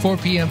Friday at 4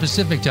 p.m.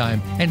 Pacific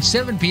Time and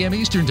 7 p.m.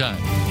 Eastern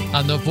Time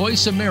on the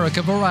Voice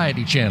America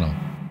Variety Channel.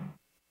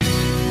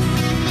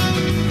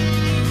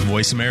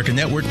 Voice America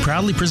Network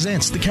proudly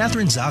presents The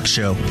Catherine Zox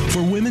Show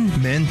for women,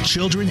 men,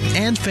 children,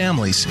 and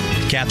families.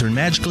 Catherine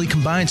magically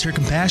combines her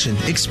compassion,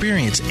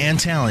 experience, and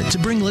talent to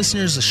bring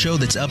listeners a show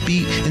that's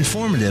upbeat,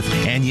 informative,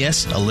 and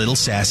yes, a little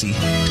sassy.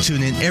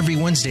 Tune in every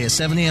Wednesday at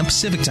 7 a.m.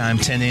 Pacific Time,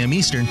 10 a.m.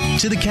 Eastern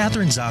to The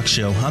Catherine Zox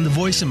Show on the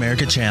Voice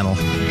America channel.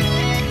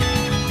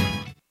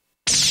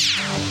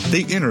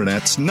 The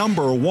Internet's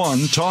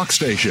 #1 talk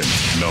station.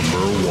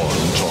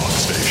 #1 talk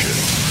station.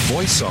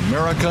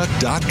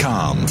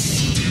 VoiceAmerica.com.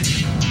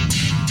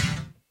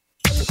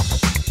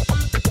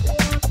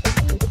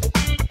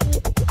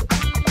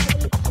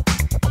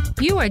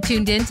 You are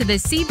tuned in to the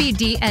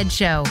CBD Ed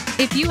Show.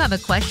 If you have a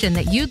question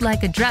that you'd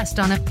like addressed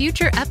on a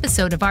future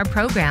episode of our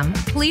program,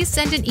 please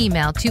send an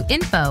email to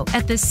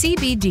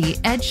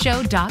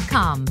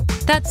info@thecbdedshow.com.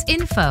 That's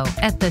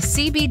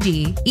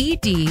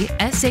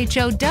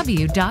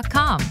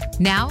info@thecbdedshow.com.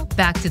 Now,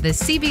 back to the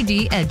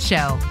CBD Ed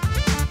Show.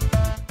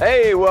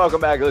 Hey,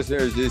 welcome back,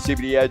 listeners, to the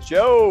CBD Ed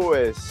Show.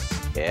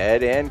 It's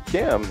Ed and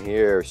Kim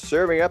here,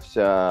 serving up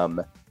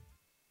some,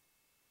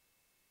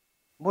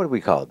 what do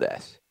we call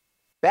this?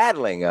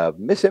 Battling of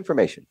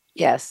misinformation.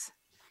 Yes.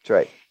 That's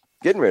right.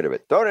 Getting rid of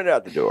it, throwing it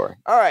out the door.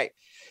 All right.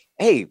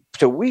 Hey,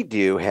 so we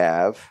do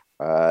have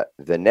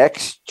the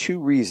next two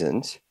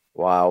reasons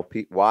why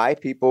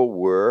people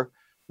were,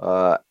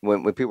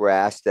 when people were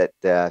asked that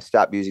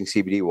stop using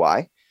CBD,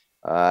 why?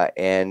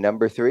 And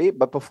number three,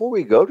 but before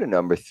we go to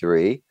number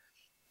three,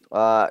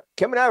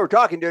 Kim and I were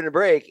talking during the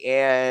break,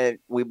 and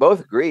we both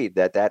agreed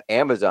that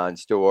Amazon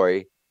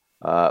story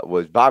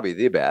was probably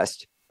the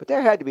best, but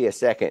there had to be a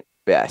second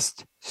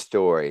best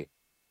story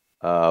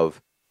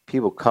of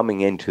people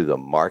coming into the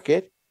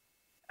market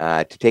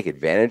to take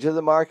advantage of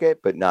the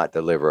market, but not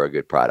deliver a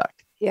good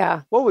product.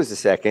 Yeah. What was the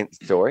second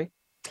story?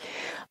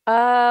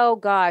 Oh,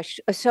 gosh.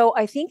 So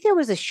I think there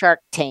was a Shark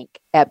Tank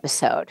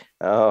episode.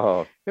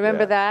 Oh,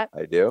 remember that?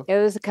 I do. It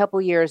was a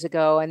couple years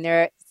ago, and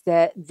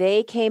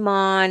they came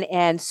on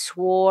and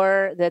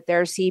swore that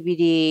their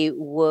CBD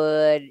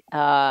would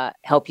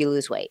help you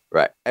lose weight.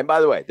 Right. And by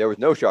the way, there was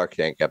no Shark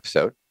Tank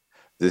episode.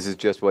 This is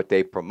just what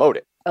they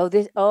promoted. So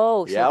there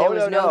was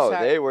no Shark.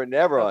 They were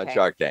never on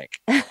Shark Tank.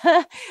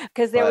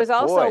 Because there was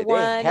also one.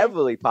 They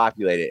heavily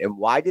populated. And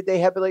why did they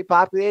heavily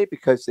populate it?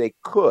 Because they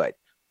could.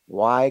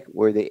 Why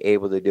were they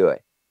able to do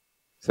it?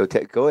 So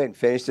go ahead and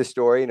finish the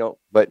story,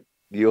 but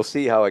you'll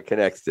see how it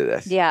connects to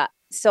this. Yeah.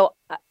 So,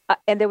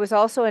 and there was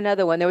also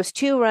another one. There was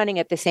two running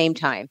at the same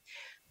time.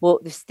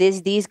 Well,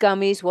 these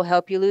gummies will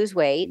help you lose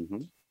weight,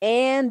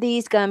 and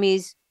these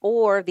gummies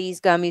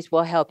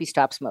will help you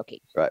stop smoking.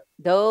 Right.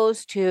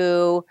 Those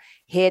two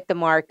hit the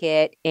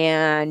market,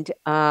 and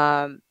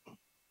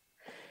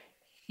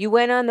you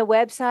went on the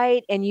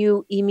website and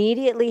you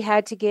immediately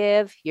had to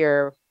give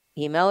your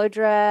email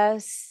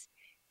address.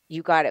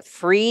 You got it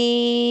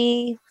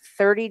free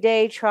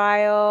 30-day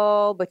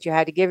trial, but you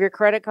had to give your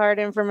credit card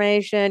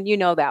information. You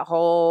know, that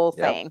whole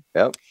thing.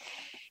 Yep.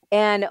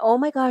 And oh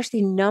my gosh,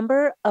 the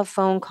number of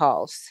phone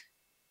calls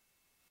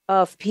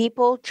of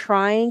people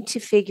trying to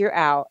figure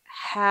out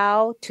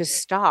how to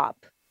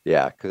stop.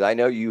 Yeah, because I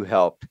know you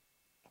helped,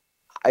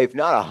 if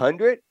not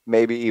 100,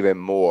 maybe even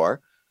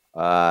more,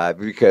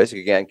 because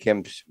again,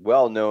 Kim's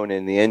well known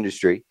in the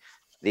industry.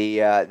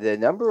 The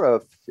number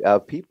of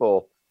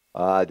people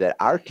that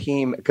our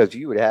team, because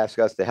you would ask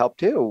us to help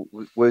too,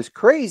 was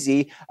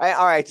crazy.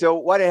 All right, so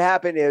what had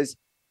happened is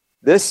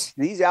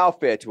these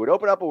outfits would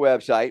open up a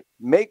website,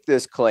 make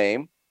this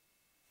claim.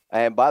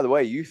 And by the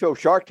way, you throw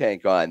Shark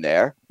Tank on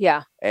there.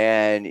 Yeah.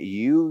 And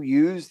you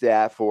use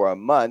that for a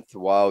month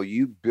while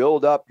you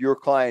build up your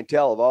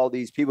clientele of all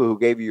these people who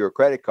gave you your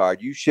credit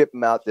card. You ship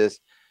them out this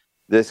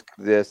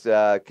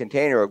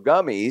container of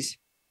gummies,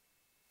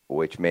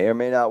 which may or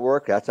may not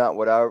work. That's not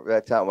what I'm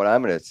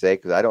going to say,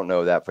 because I don't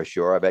know that for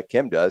sure. I bet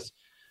Kim does.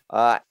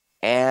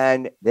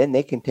 And then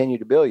they continue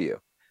to bill you.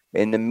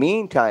 In the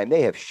meantime,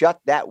 they have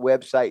shut that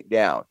website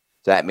down.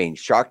 So that means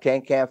Shark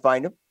Tank can't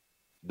find them.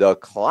 The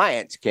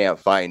clients can't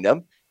find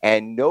them,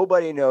 and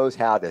nobody knows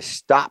how to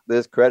stop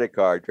this credit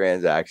card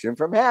transaction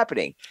from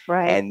happening.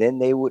 Right. And then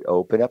they would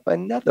open up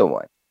another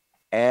one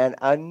and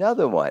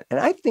another one. And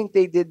I think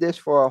they did this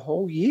for a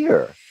whole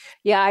year.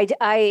 Yeah,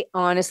 I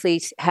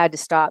honestly had to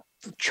stop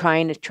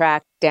trying to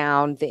track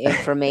down the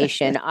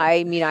information.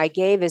 I mean, I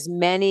gave as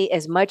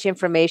much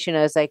information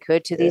as I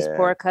could to these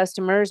poor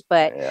customers,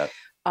 but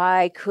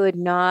I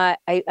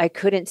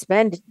couldn't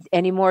spend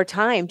any more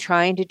time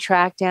trying to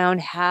track down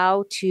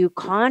how to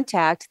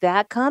contact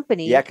that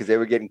company. Yeah, because they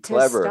were getting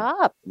clever.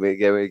 Stop.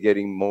 They were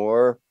getting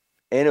more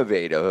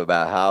innovative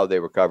about how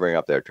they were covering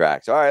up their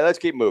tracks. All right, let's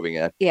keep moving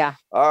in. Yeah.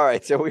 All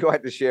right, so we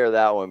wanted to share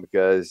that one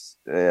because,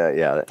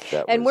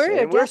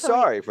 we're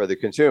sorry for the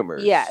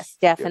consumers. Yes,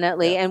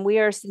 definitely. Yeah. And we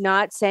are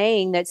not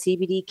saying that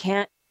CBD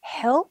can't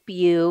help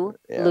you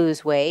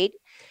lose weight.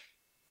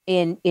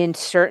 In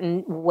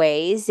certain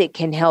ways. It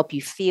can help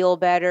you feel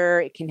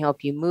better. It can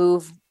help you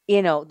move,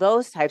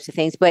 those types of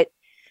things. But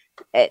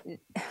it's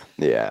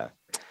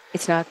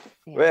not.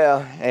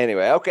 Well,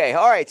 anyway. Okay.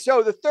 All right.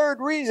 So the third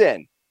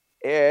reason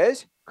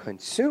is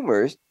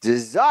consumers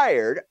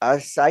desired a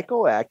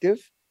psychoactive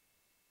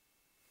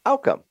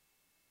outcome,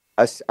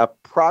 a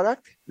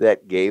product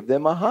that gave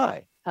them a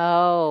high.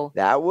 Oh.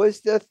 That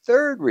was the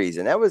third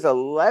reason. That was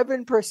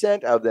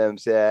 11% of them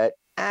said,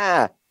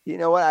 you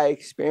know what? I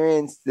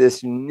experienced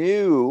this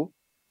new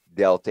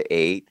Delta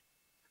 8,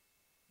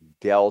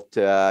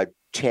 Delta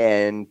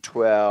 10,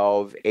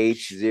 12,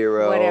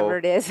 H0. Whatever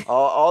it is.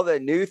 All the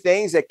new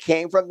things that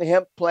came from the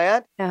hemp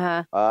plant,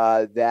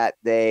 that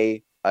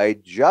they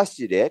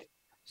adjusted it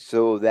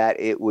so that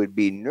it would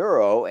be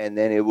neuro, and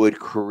then it would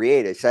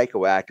create a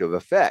psychoactive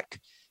effect.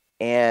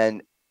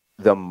 And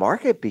the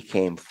market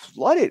became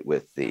flooded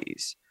with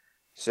these.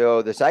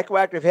 So the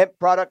psychoactive hemp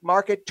product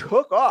market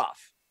took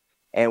off.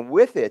 And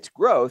with its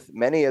growth,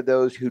 many of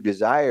those who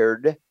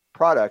desired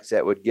products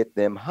that would get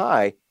them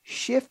high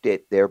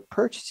shifted their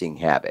purchasing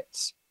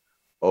habits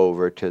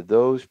over to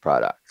those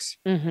products.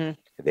 Mm-hmm.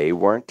 They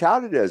weren't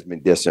touted as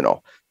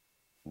medicinal.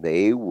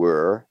 They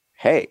were,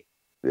 hey,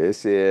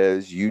 this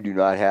is, you do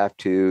not have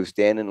to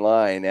stand in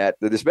line at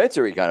the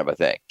dispensary kind of a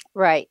thing.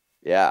 Right.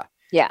 Yeah.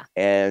 Yeah.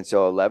 And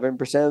so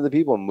 11% of the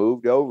people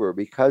moved over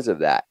because of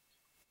that.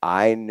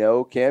 I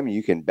know, Kim,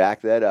 you can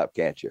back that up,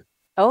 can't you?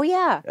 Oh,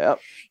 yeah. Yep.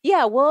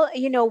 Yeah. Well,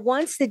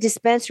 once the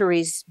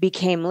dispensaries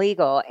became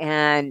legal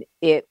and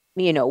it,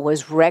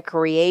 was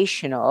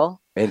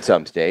recreational. In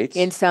some states.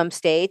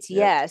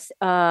 Yes.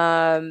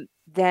 Then,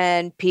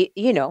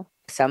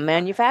 some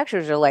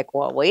manufacturers are like,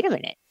 well, wait a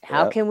minute.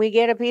 How can we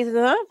get a piece of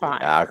that pie?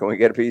 How can we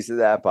get a piece of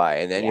that pie?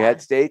 And then you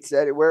had states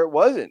where it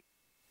wasn't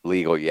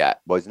legal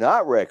yet, was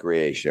not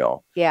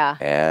recreational. Yeah.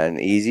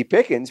 And easy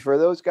pickings for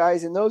those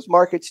guys in those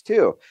markets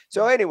too.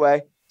 So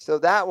anyway,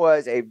 that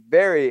was a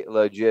very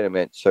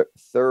legitimate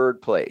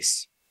third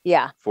place.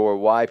 Yeah. For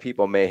why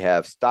people may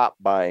have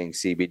stopped buying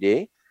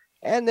CBD.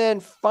 And then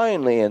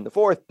finally, in the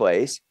fourth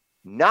place,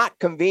 not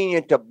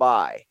convenient to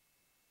buy.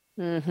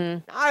 Mm-hmm.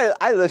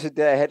 I listened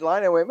to that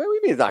headline and went, what do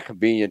you mean it's not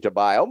convenient to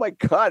buy? Oh my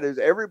God, there's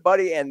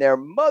everybody and their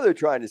mother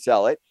trying to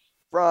sell it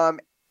from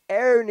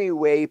any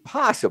way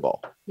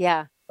possible.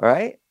 Yeah. All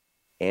right.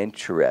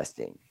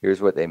 Interesting.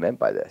 Here's what they meant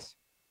by this.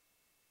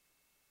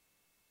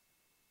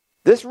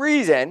 This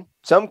reason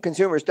some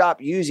consumers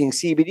stopped using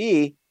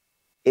CBD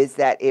is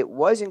that it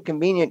wasn't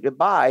convenient to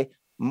buy.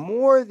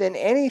 More than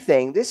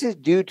anything, this is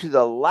due to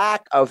the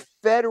lack of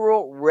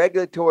federal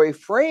regulatory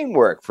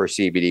framework for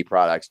CBD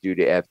products due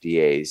to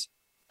FDA's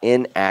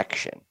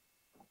inaction.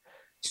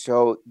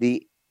 So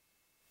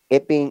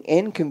it being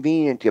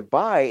inconvenient to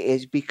buy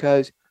is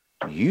because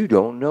you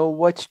don't know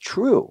what's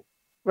true.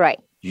 Right.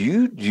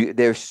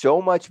 There's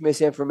so much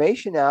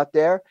misinformation out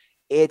there.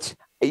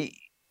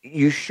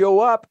 You show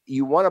up,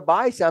 you want to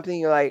buy something,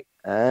 you're like,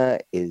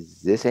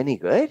 is this any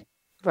good?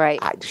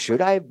 Right.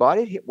 Should I have bought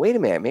it? Wait a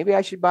minute. Maybe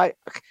I should buy it.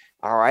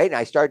 All right. And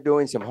I start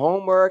doing some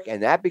homework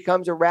and that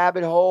becomes a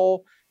rabbit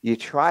hole. You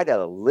try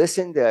to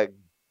listen to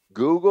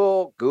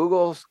Google.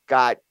 Google's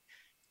got,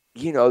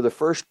 the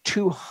first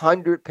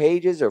 200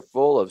 pages are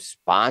full of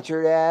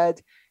sponsored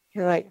ads.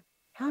 You're like,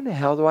 how in the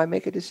hell do I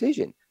make a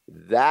decision?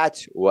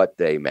 That's what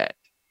they meant.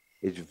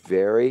 It's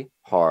very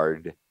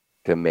hard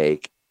to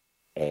make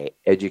an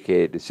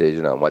educated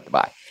decision on what to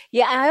buy.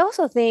 Yeah, I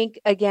also think,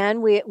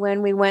 again,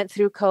 when we went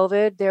through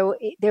COVID,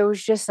 there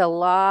was just a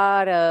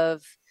lot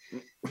of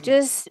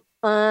just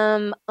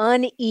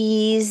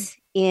unease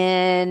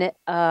in,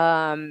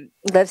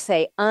 let's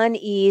say,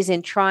 unease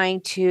in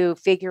trying to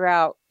figure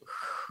out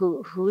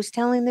who's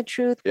telling the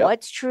truth,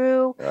 what's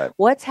true,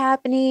 what's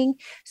happening.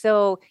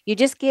 So you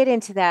just get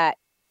into that.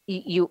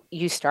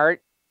 You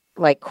start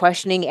like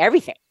questioning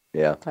everything.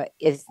 Yeah. But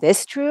is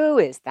this true?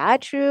 Is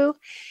that true?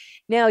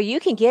 Now you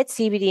can get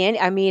CBD in.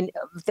 I mean,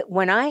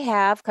 when I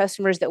have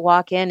customers that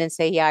walk in and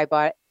say, "Yeah, I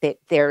bought,"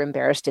 they're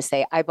embarrassed to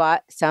say, "I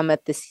bought some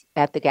at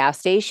the gas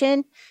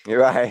station."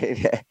 You're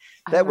right.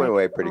 That went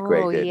away pretty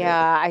quick. Oh, didn't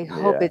yeah. it? I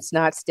hope it's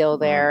not still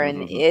there,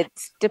 and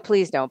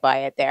please don't buy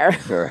it there.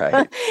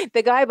 Right.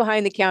 The guy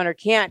behind the counter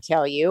can't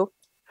tell you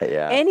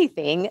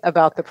anything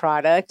about the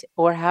product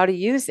or how to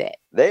use it.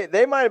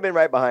 They might have been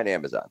right behind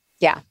Amazon.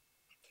 Yeah.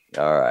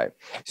 All right.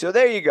 So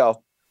there you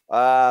go.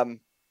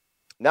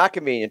 Not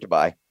convenient to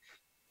buy.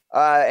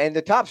 And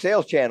the top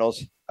sales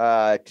channels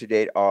to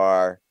date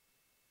are,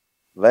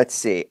 let's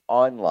see,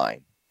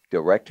 online,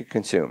 direct to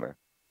consumer,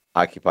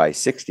 occupy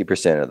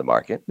 60% of the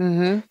market.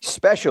 Mm-hmm.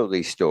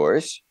 Specialty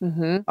stores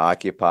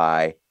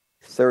occupy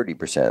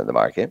 30% of the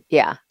market.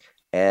 Yeah.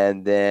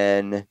 And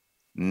then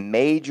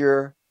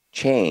major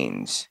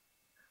chains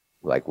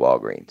like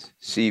Walgreens,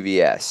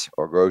 CVS,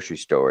 or grocery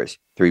stores,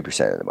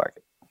 3% of the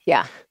market.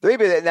 Yeah.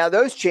 3%. Now,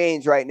 those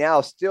chains right now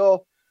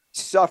still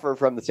suffer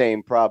from the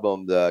same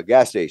problem the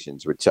gas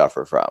stations would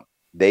suffer from.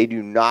 They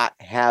do not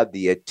have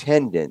the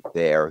attendant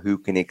there who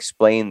can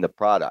explain the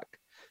product.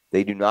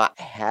 They do not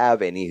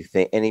have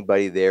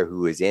anybody there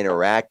who is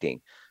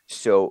interacting.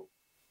 So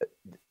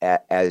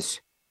as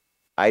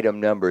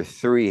item number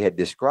 3 had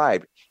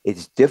described,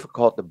 it's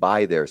difficult to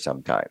buy there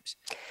sometimes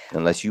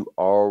unless you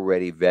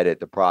already vetted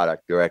the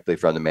product directly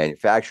from the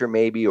manufacturer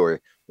maybe or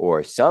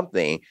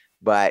something.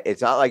 But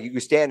it's not like you can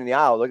stand in the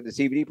aisle, look at the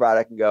CBD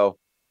product and go,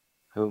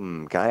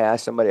 Can I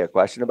ask somebody a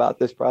question about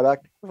this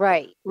product?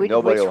 Right.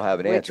 Nobody will have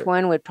an answer. Which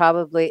one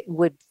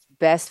would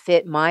best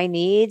fit my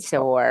needs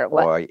or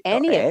what? Or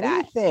Any of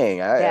that. anything.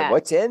 Yeah.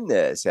 What's in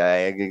this?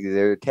 I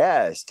do a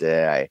test.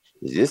 Is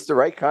this the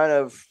right kind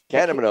of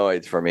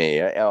cannabinoids for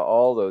me?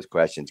 All those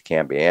questions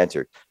can't be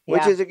answered,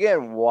 which is,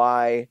 again,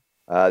 why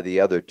the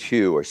other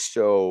two are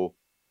so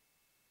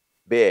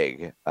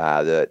big,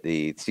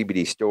 the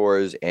CBD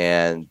stores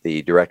and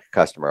the direct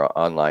customer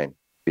online,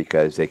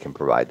 because they can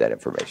provide that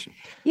information.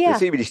 Yeah.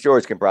 The CBD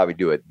stores can probably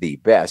do it the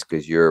best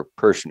because you're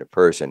person to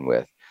person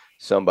with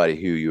somebody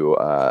who you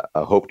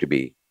hope to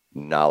be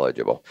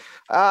knowledgeable.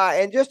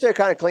 And just to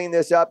kind of clean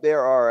this up,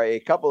 there are a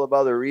couple of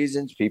other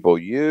reasons people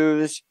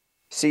use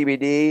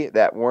CBD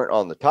that weren't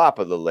on the top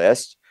of the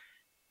list.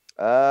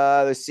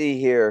 Let's see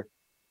here.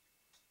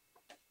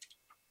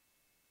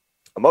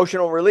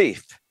 Emotional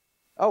relief.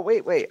 Oh,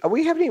 wait.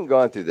 We haven't even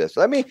gone through this.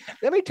 Let me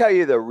tell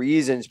you the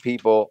reasons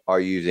people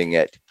are using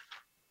it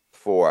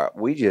for.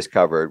 We just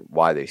covered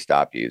why they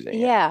stopped using it.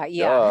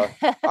 Yeah.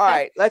 All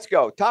right, let's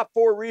go. Top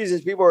 4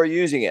 reasons people are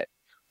using it.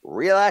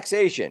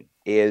 Relaxation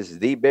is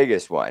the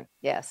biggest one.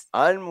 Yes.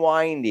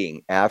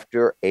 Unwinding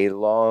after a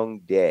long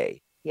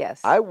day.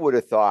 Yes. I would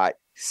have thought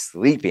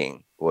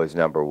sleeping was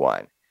number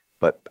 1,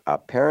 but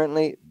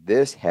apparently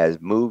this has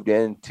moved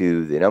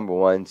into the number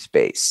 1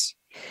 space.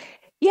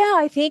 Yeah,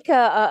 I think,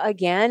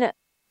 again,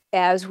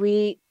 as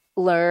we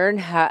learn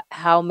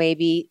how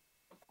maybe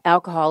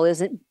alcohol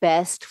isn't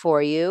best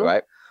for you,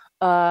 right?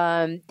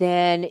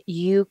 Then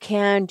you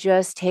can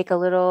just take a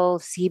little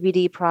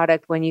CBD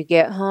product when you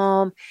get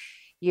home.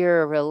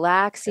 You're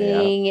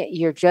relaxing. Yeah.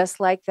 You're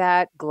just like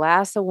that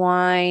glass of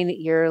wine.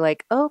 You're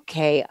like,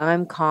 okay,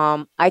 I'm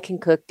calm. I can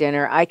cook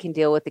dinner. I can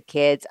deal with the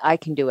kids. I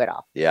can do it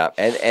all. Yeah.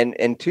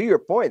 And to your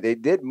point, they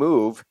did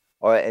move,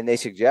 and they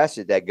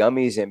suggested that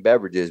gummies and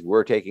beverages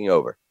were taking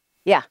over.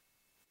 Yeah.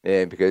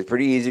 And because it's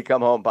pretty easy to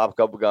come home, pop a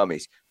couple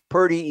gummies.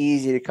 Pretty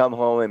easy to come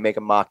home and make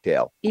a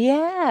mocktail.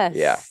 Yes.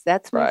 Yeah.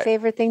 That's my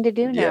favorite thing to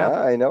do now.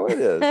 Yeah, I know it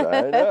is.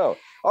 I know.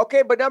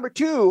 Okay, but number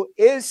 2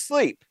 is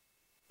sleep.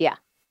 Yeah.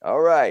 All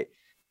right.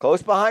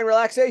 Close behind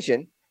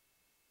relaxation.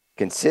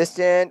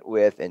 Consistent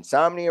with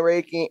insomnia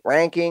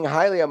ranking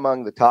highly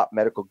among the top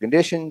medical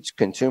conditions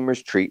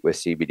consumers treat with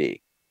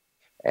CBD.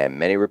 And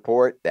many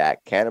report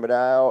that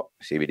cannabidiol,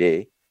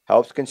 CBD,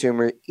 helps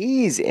consumers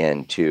ease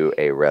into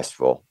a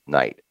restful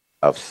night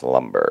of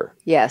slumber.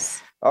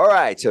 Yes. All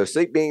right. So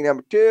sleep being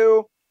number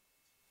 2.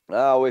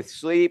 With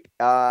sleep,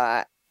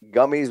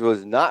 gummies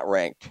was not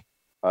ranked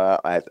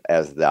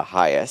as the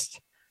highest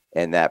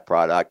in that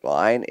product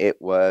line. It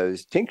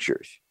was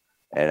tinctures.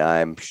 And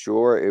I'm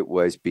sure it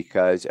was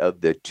because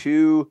of the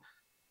 2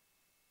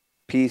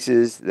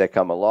 pieces that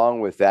come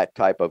along with that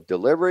type of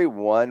delivery.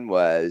 One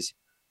was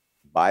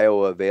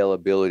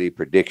bioavailability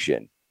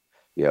prediction.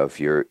 You know,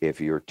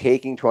 if you're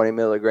taking 20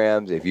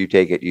 milligrams, if you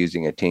take it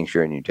using a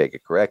tincture and you take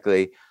it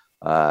correctly,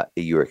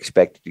 you're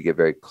expected to get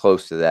very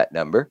close to that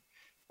number.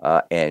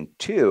 And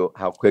 2,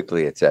 how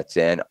quickly it sets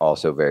in,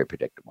 also very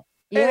predictable.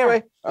 Yeah.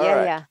 Anyway,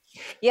 right.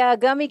 Yeah,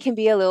 gummy can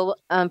be a little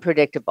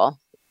unpredictable.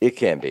 It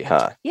can be,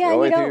 huh? Yeah,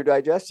 going through your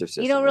digestive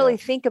system. You don't really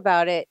think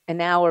about it an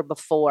hour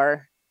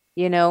before,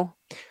 you know.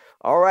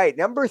 All right,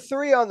 number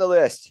 3 on the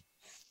list: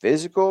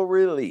 physical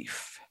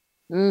relief.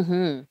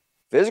 Mm-hmm.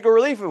 Physical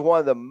relief is one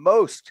of the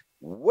most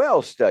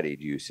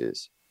well-studied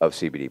uses of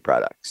CBD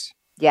products.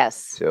 Yes.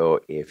 So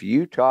if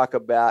you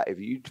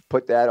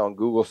put that on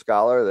Google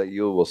Scholar, that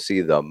you will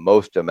see the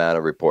most amount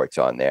of reports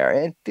on there,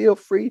 and feel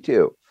free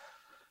to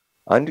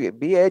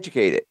be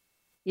educated.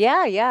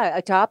 Yeah.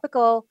 A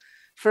topical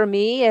for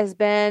me has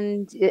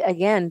been,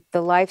 again,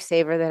 the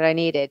lifesaver that I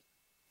needed.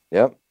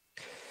 Yep.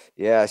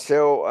 Yeah.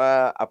 So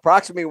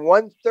approximately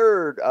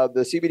 1/3 of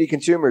the CBD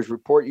consumers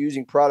report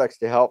using products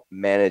to help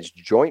manage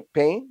joint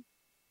pain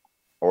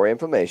or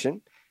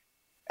inflammation,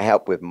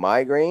 help with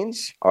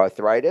migraines,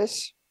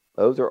 arthritis.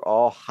 Those are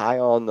all high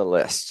on the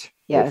list.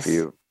 Yes. If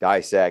you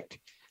dissect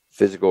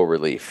physical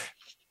relief,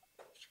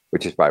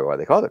 which is probably why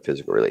they call it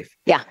physical relief.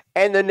 Yeah.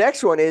 And the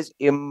next one is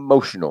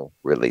emotional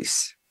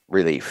relief.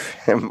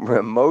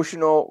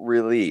 Emotional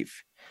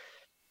relief.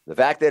 The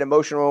fact that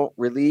emotional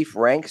relief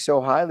ranks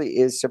so highly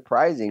is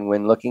surprising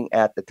when looking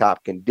at the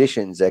top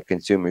conditions that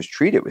consumers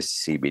treated with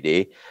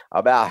CBD.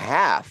 About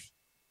half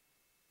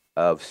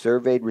of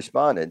surveyed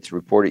respondents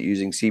reported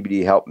using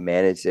CBD help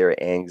manage their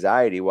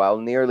anxiety, while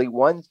nearly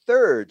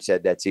 1/3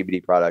 said that CBD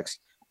products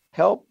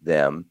help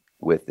them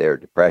with their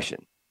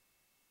depression.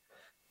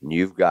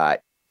 You've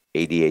got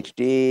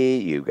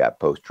ADHD, you've got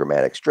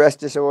post-traumatic stress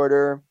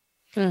disorder.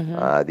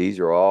 Mm-hmm. These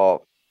are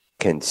all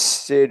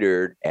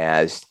considered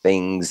as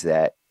things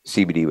that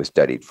CBD was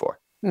studied for.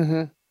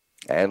 Mm-hmm.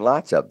 And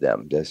lots of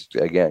them. Just,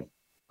 again,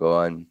 go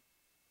on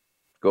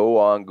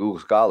Google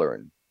Scholar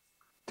and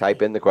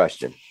type in the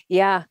question.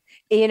 Yeah.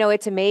 You know,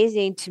 it's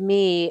amazing to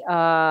me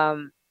how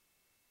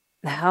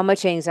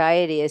much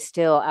anxiety is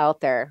still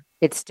out there.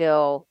 It's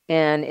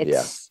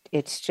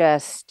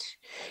just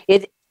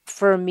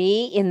for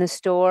me in the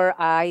store,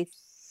 I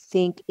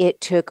think it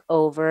took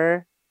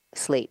over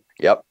sleep.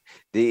 Yep.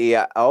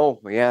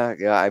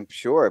 I'm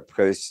sure,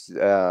 because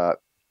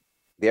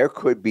there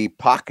could be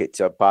pockets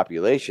of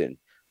population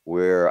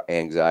where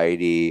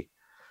anxiety,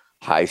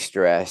 high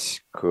stress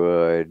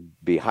could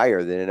be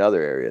higher than in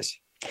other areas.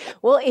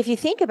 Well, if you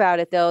think about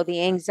it, though,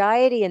 the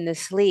anxiety and the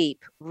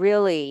sleep,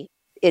 really,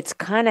 it's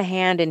kind of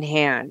hand in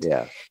hand.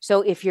 Yeah.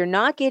 So if you're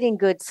not getting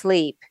good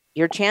sleep,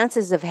 your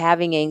chances of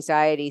having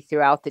anxiety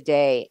throughout the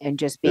day and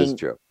just being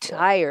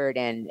tired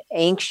and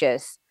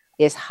anxious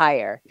is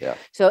higher. Yeah.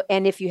 So,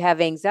 and if you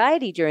have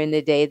anxiety during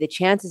the day, the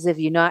chances of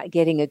you not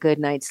getting a good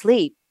night's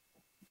sleep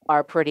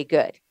are pretty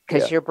good,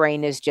 because your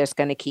brain is just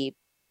going to keep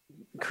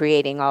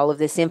creating all of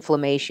this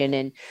inflammation.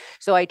 And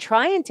so I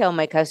try and tell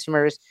my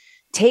customers,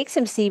 take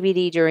some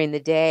CBD during the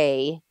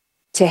day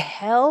to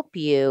help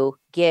you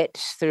get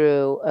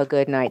through a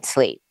good night's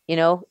sleep. You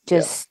know,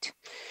 just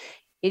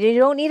you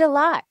don't need a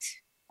lot.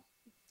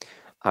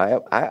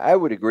 I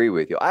would agree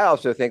with you. I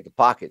also think the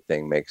pocket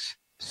thing makes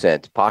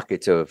sense.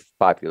 Pockets of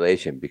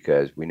population,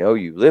 because we know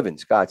you live in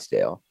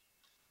Scottsdale,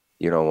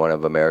 one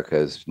of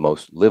America's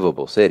most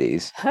livable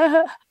cities,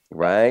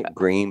 right?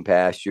 Green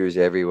pastures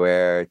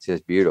everywhere. It's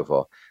just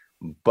beautiful.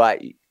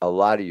 But a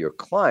lot of your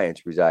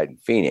clients reside in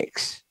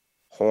Phoenix.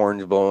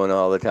 Horns blowing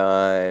all the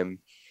time.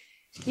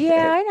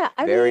 Yeah, I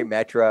know. Very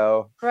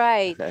metro.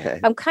 Right.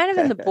 I'm kind of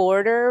in the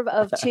border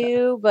of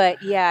two, but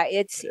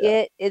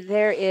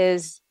there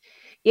is,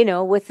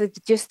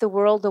 with just the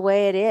world the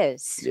way it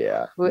is.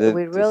 Yeah.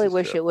 We really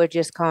wish it would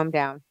just calm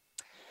down.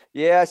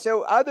 Yeah.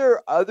 So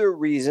other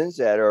reasons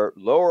that are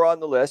lower on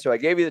the list. So I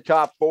gave you the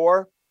top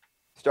 4,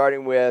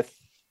 starting with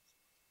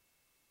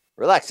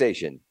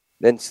relaxation,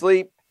 then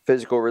sleep,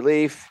 physical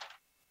relief,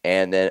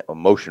 and then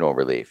emotional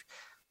relief.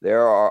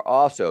 There are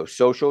also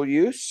social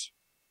use,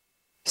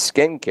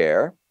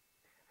 skincare,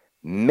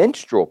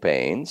 menstrual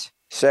pains,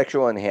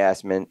 sexual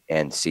enhancement,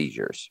 and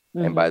seizures.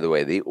 Mm-hmm. And by the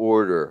way, the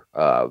order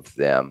of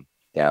them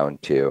down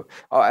to,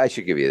 I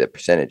should give you the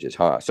percentages,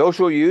 huh?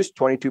 Social use,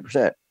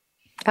 22%.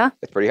 Huh?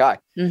 That's pretty high.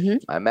 Mm-hmm.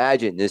 I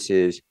imagine this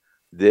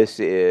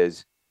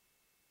is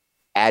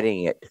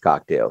adding it to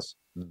cocktails.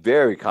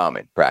 Very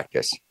common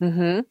practice.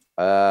 Mm-hmm.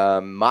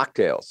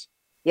 Mocktails.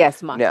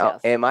 Yes, mocktails. Now,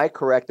 am I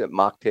correct that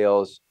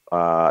mocktails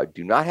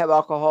do not have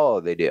alcohol,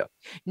 or they do?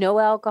 No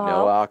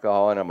alcohol. No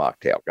alcohol in a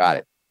mocktail. Got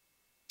it.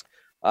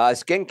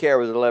 Skincare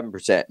was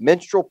 11%.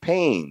 Menstrual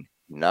pain,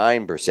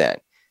 9%.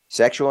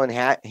 Sexual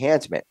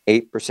enhancement,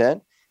 8%.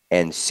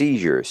 And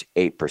seizures,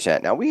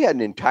 8%. Now, we had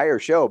an entire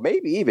show,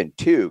 maybe even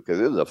 2, because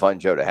it was a fun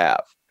show to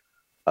have,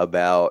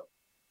 about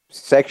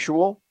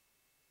sexual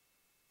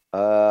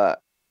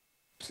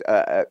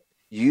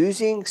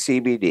using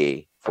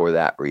CBD for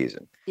that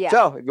reason. Yeah.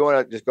 So if you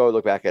want to just go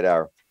look back at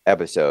our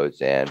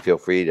episodes, and feel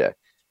free to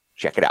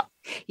check it out.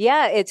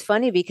 Yeah, it's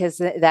funny because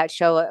that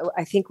show,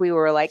 I think we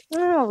were like,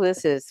 oh,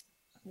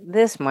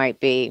 this might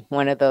be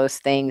one of those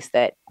things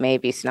that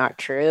maybe it's not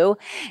true.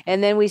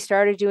 And then we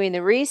started doing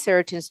the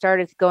research and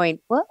started going,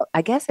 well,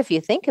 I guess if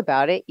you think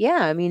about it,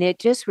 it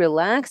just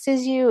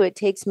relaxes you. It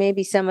takes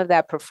maybe some of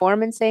that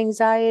performance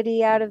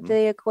anxiety out of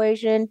the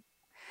equation.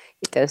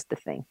 It does the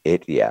thing.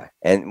 And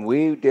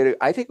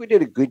I think we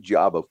did a good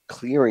job of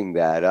clearing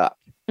that up.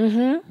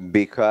 Mm-hmm.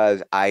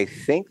 Because I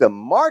think the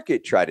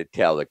market tried to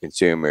tell the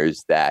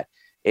consumers that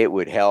it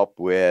would help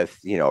with,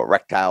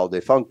 erectile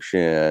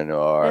dysfunction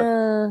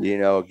or,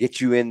 get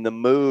you in the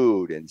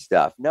mood and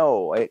stuff.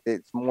 No,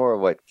 it's more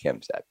of what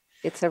Kim said.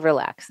 It's a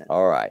relaxant.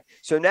 All right.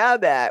 So now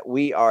that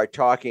we are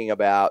talking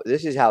about,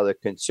 this is how the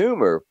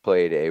consumer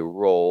played a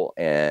role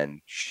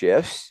in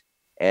shifts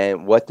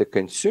and what the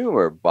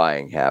consumer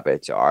buying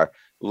habits are,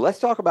 let's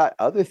talk about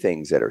other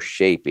things that are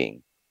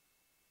shaping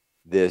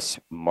this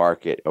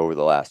market over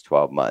the last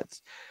 12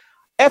 months.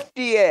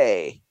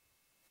 FDA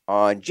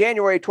on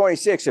January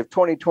 26th of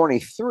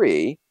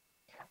 2023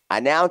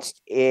 announced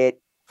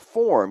it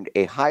formed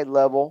a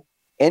high-level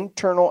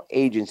internal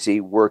agency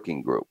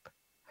working group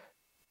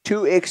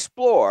to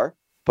explore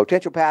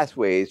potential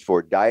pathways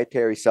for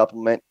dietary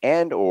supplement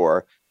and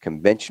or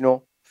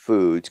conventional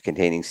foods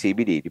containing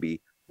CBD to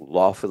be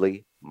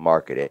lawfully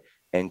marketed,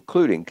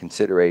 including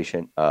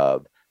consideration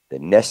of the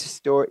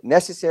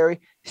necessary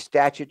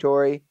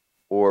statutory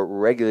or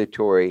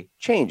regulatory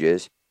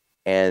changes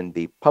and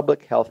the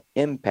public health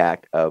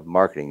impact of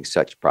marketing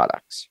such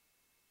products.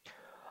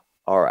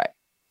 All right.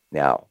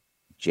 Now,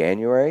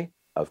 January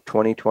of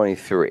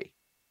 2023,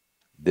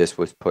 this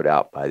was put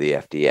out by the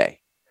FDA.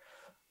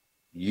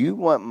 You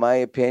want my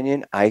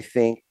opinion? I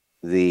think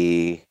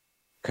the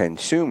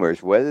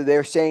consumers, whether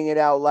they're saying it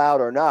out loud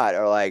or not,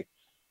 are like,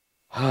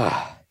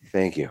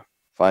 thank you.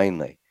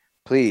 Finally,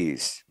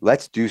 please,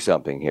 let's do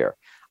something here.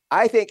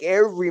 I think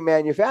every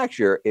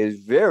manufacturer is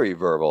very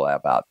verbal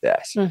about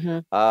this.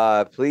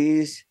 Mm-hmm.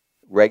 Please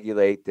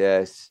regulate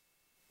this.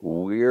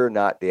 We're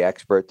not the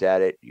experts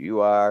at it.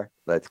 You are.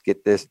 Let's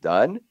get this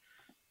done.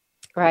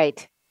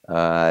 Right.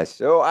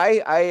 So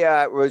I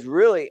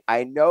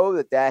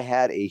know that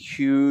had a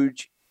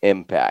huge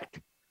impact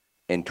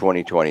in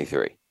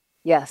 2023.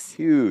 Yes.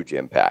 Huge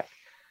impact.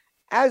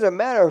 As a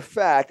matter of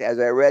fact, as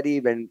I read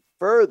even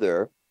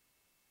further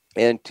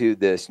into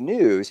this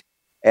news,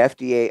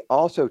 FDA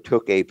also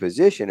took a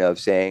position of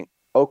saying,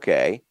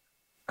 okay,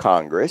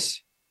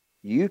 Congress,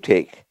 you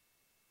take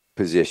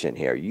position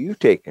here. You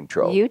take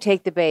control. You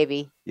take the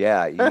baby.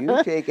 Yeah,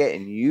 you take it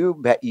and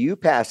you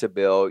pass a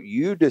bill,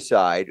 you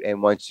decide,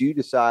 and once you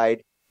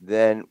decide,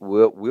 then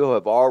we'll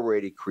have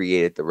already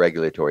created the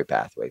regulatory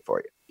pathway for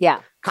you.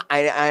 Yeah.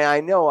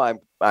 I know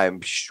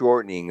I'm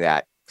shortening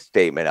that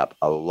statement up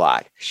a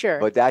lot. Sure.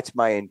 But that's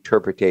my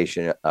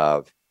interpretation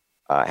of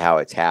how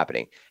it's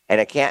happening.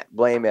 And I can't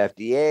blame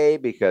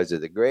FDA because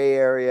of the gray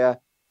area.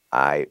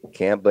 I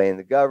can't blame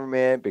the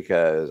government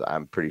because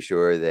I'm pretty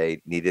sure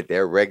they needed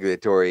their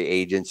regulatory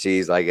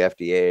agencies like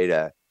FDA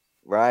to,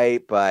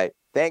 right? But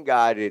thank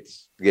God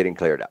it's getting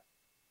cleared up.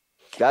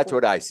 That's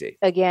what I see.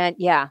 Again,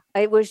 yeah.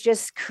 It was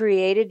just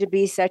created to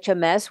be such a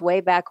mess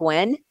way back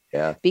when.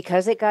 Yeah.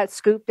 Because it got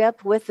scooped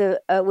up with the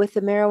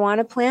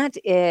marijuana plant.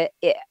 Yeah.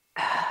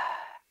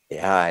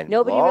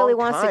 Nobody really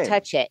wants to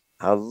touch it.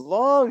 A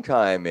long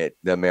time the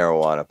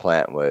marijuana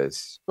plant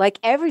was like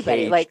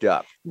everybody, like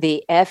up.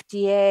 The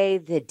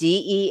FDA, the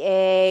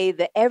DEA,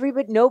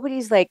 everybody.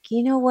 Nobody's like,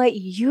 you know what?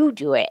 You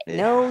do it.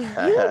 No,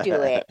 you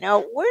do it. No,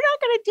 we're not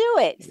going to do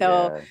it.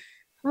 So,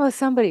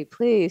 somebody,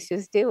 please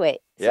just do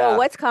it. So,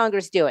 what's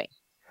Congress doing?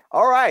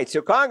 All right.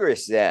 So,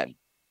 Congress has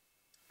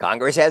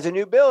a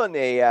new bill in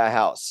the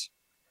House,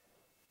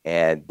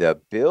 and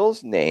the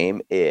bill's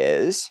name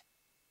is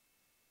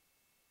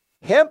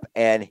Hemp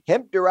and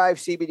Hemp-Derived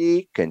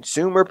CBD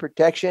Consumer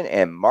Protection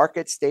and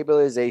Market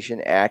Stabilization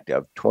Act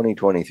of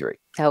 2023.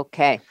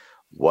 Okay.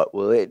 What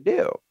will it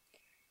do?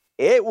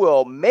 It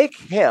will make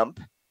hemp,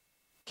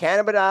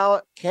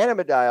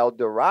 cannabidiol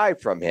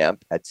derived from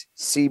hemp, that's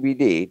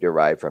CBD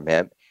derived from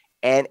hemp,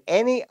 and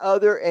any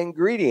other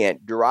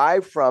ingredient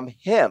derived from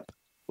hemp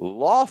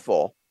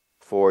lawful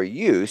for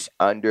use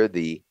under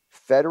the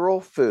Federal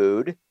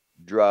Food,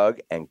 Drug,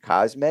 and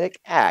Cosmetic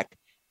Act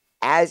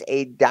as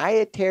a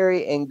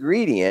dietary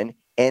ingredient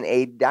and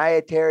a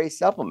dietary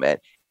supplement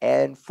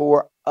and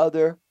for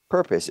other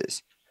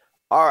purposes.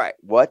 All right,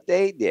 what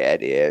they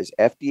did is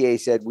FDA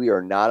said we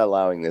are not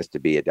allowing this to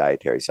be a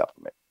dietary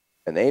supplement.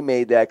 And they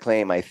made that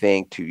claim, I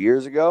think, 2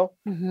 years ago,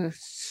 and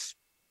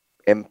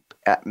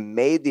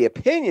made the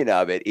opinion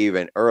of it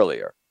even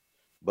earlier,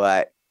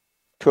 but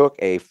took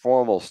a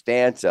formal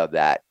stance of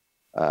that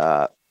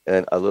a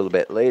little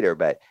bit later,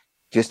 but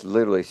just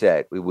literally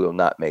said, we will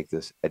not make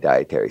this a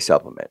dietary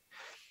supplement.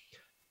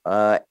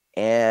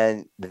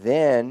 And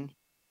then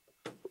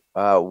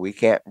we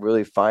can't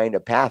really find a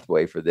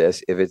pathway for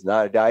this if it's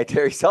not a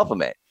dietary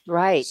supplement.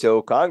 Right.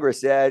 So Congress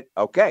said,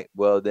 okay,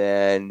 well,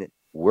 then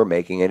we're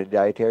making it a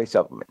dietary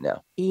supplement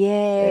now.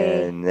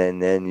 Yay. And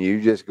then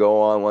you just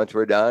go on once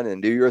we're done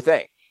and do your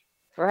thing.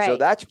 Right. So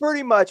that's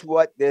pretty much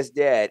what this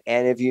did.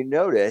 And if you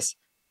notice,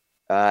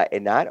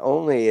 and not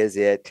only is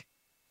it,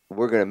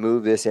 we're going to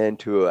move this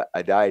into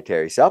a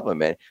dietary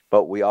supplement,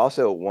 but we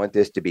also want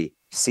this to be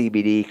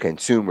CBD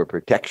consumer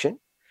protection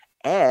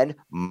and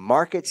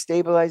market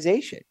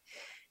stabilization.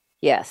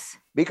 Yes.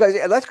 Because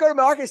let's go to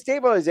market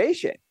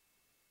stabilization.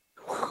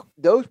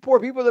 Those poor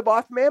people that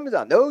bought from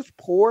Amazon, those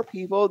poor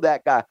people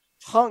that got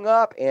hung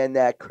up in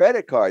that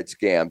credit card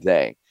scam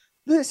thing.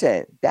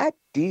 Listen, that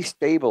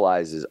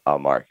destabilizes a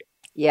market.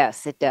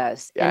 Yes, it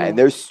does. Yeah, and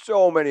there's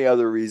so many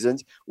other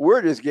reasons.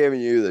 We're just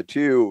giving you the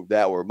two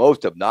that were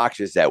most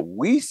obnoxious that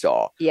we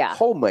saw. Yeah.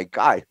 Oh my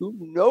God, who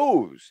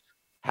knows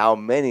how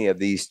many of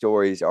these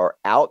stories are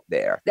out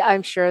there?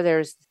 I'm sure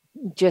there's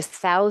just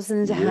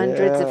thousands,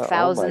 hundreds of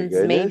thousands,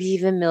 maybe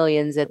even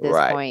millions at this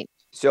point.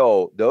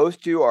 So those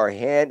two are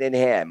hand in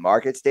hand.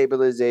 Market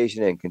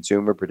stabilization and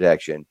consumer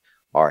protection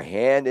are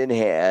hand in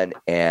hand,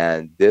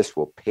 and this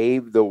will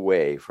pave the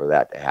way for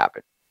that to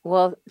happen.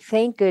 Well,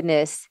 thank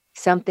goodness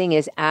something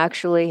is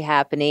actually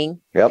happening.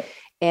 Yep.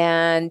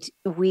 And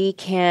we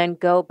can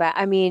go back.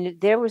 I mean,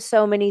 there were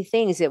so many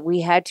things that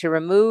we had to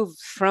remove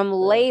from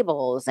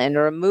labels and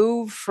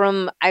remove.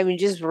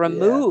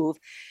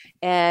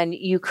 And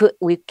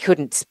we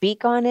couldn't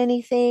speak on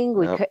anything.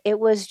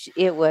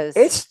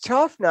 It's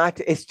tough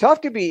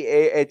to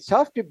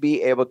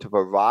be able to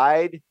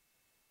provide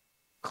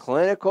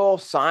clinical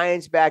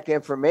science-backed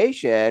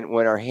information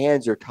when our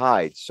hands are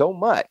tied so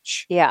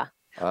much. Yeah.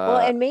 Well,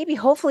 and maybe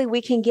hopefully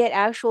we can get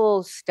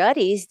actual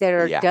studies that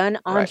are done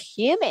on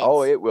humans.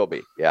 Oh, it will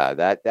be. Yeah,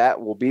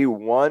 that will be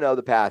one of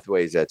the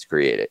pathways that's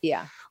created.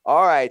 Yeah.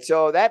 All right.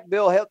 So that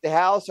bill hit the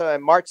House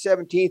on March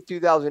 17th,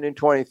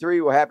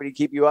 2023. We're happy to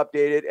keep you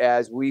updated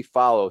as we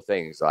follow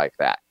things like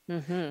that.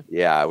 Mm-hmm.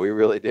 Yeah, we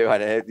really do.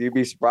 And you'd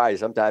be surprised.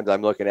 Sometimes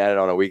I'm looking at it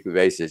on a weekly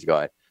basis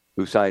going,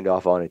 who signed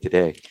off on it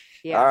today?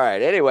 Yeah. All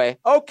right. Anyway.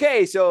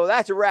 Okay. So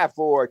that's a wrap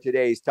for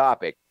today's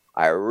topic.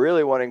 I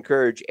really want to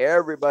encourage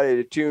everybody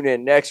to tune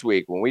in next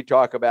week when we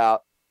talk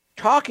about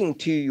talking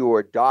to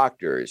your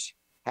doctors,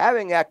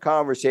 having that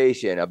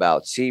conversation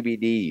about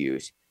CBD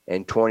use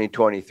in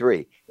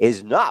 2023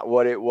 is not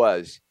what it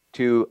was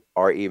 2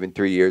 or even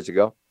 3 years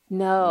ago.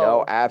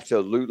 No,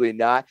 absolutely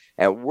not.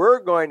 And we're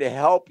going to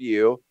help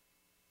you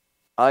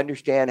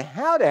understand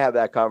how to have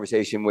that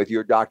conversation with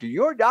your doctor.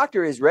 Your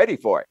doctor is ready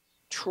for it.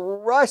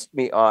 trust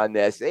me on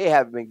this. They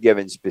have been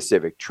given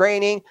specific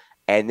training,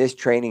 and this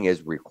training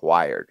is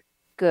required.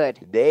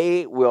 Good.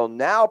 They will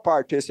now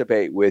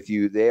participate with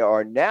you. They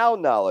are now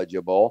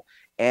knowledgeable,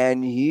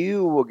 and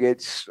you will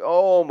get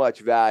so much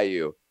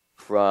value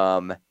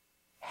from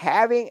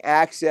having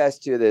access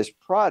to this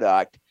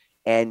product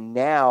and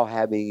now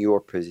having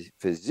your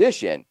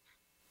physician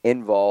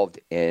involved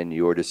in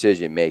your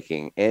decision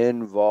making,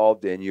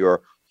 involved in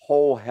your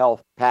whole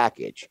health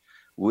package.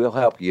 We'll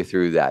help you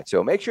through that.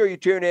 So make sure you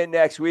tune in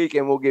next week,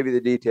 and we'll give you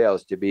the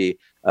details to be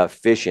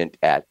efficient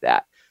at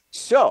that.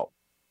 So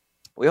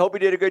we hope we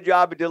did a good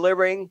job of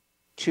delivering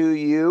to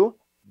you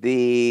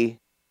the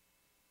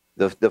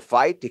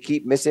fight to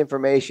keep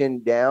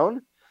misinformation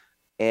down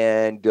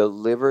and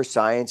deliver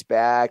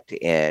science-backed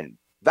and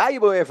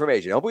valuable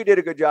information. I hope we did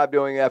a good job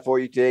doing that for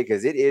you today,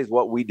 because it is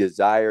what we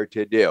desire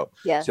to do.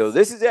 Yes. So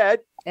this is Ed.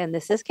 And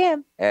this is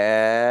Kim.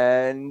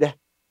 And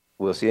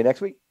we'll see you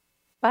next week.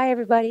 Bye,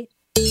 everybody.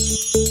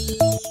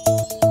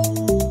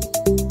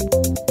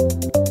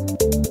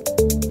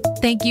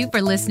 Thank you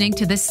for listening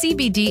to the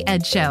CBD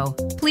Ed Show.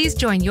 Please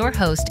join your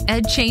host,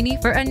 Ed Cheney,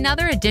 for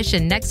another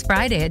edition next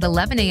Friday at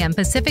 11 a.m.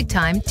 Pacific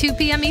Time, 2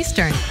 p.m.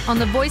 Eastern on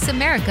the Voice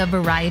America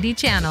Variety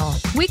Channel.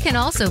 We can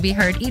also be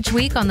heard each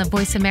week on the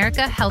Voice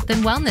America Health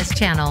and Wellness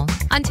Channel.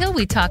 Until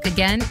we talk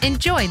again,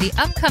 enjoy the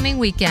upcoming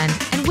weekend,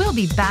 and we'll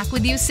be back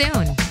with you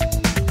soon.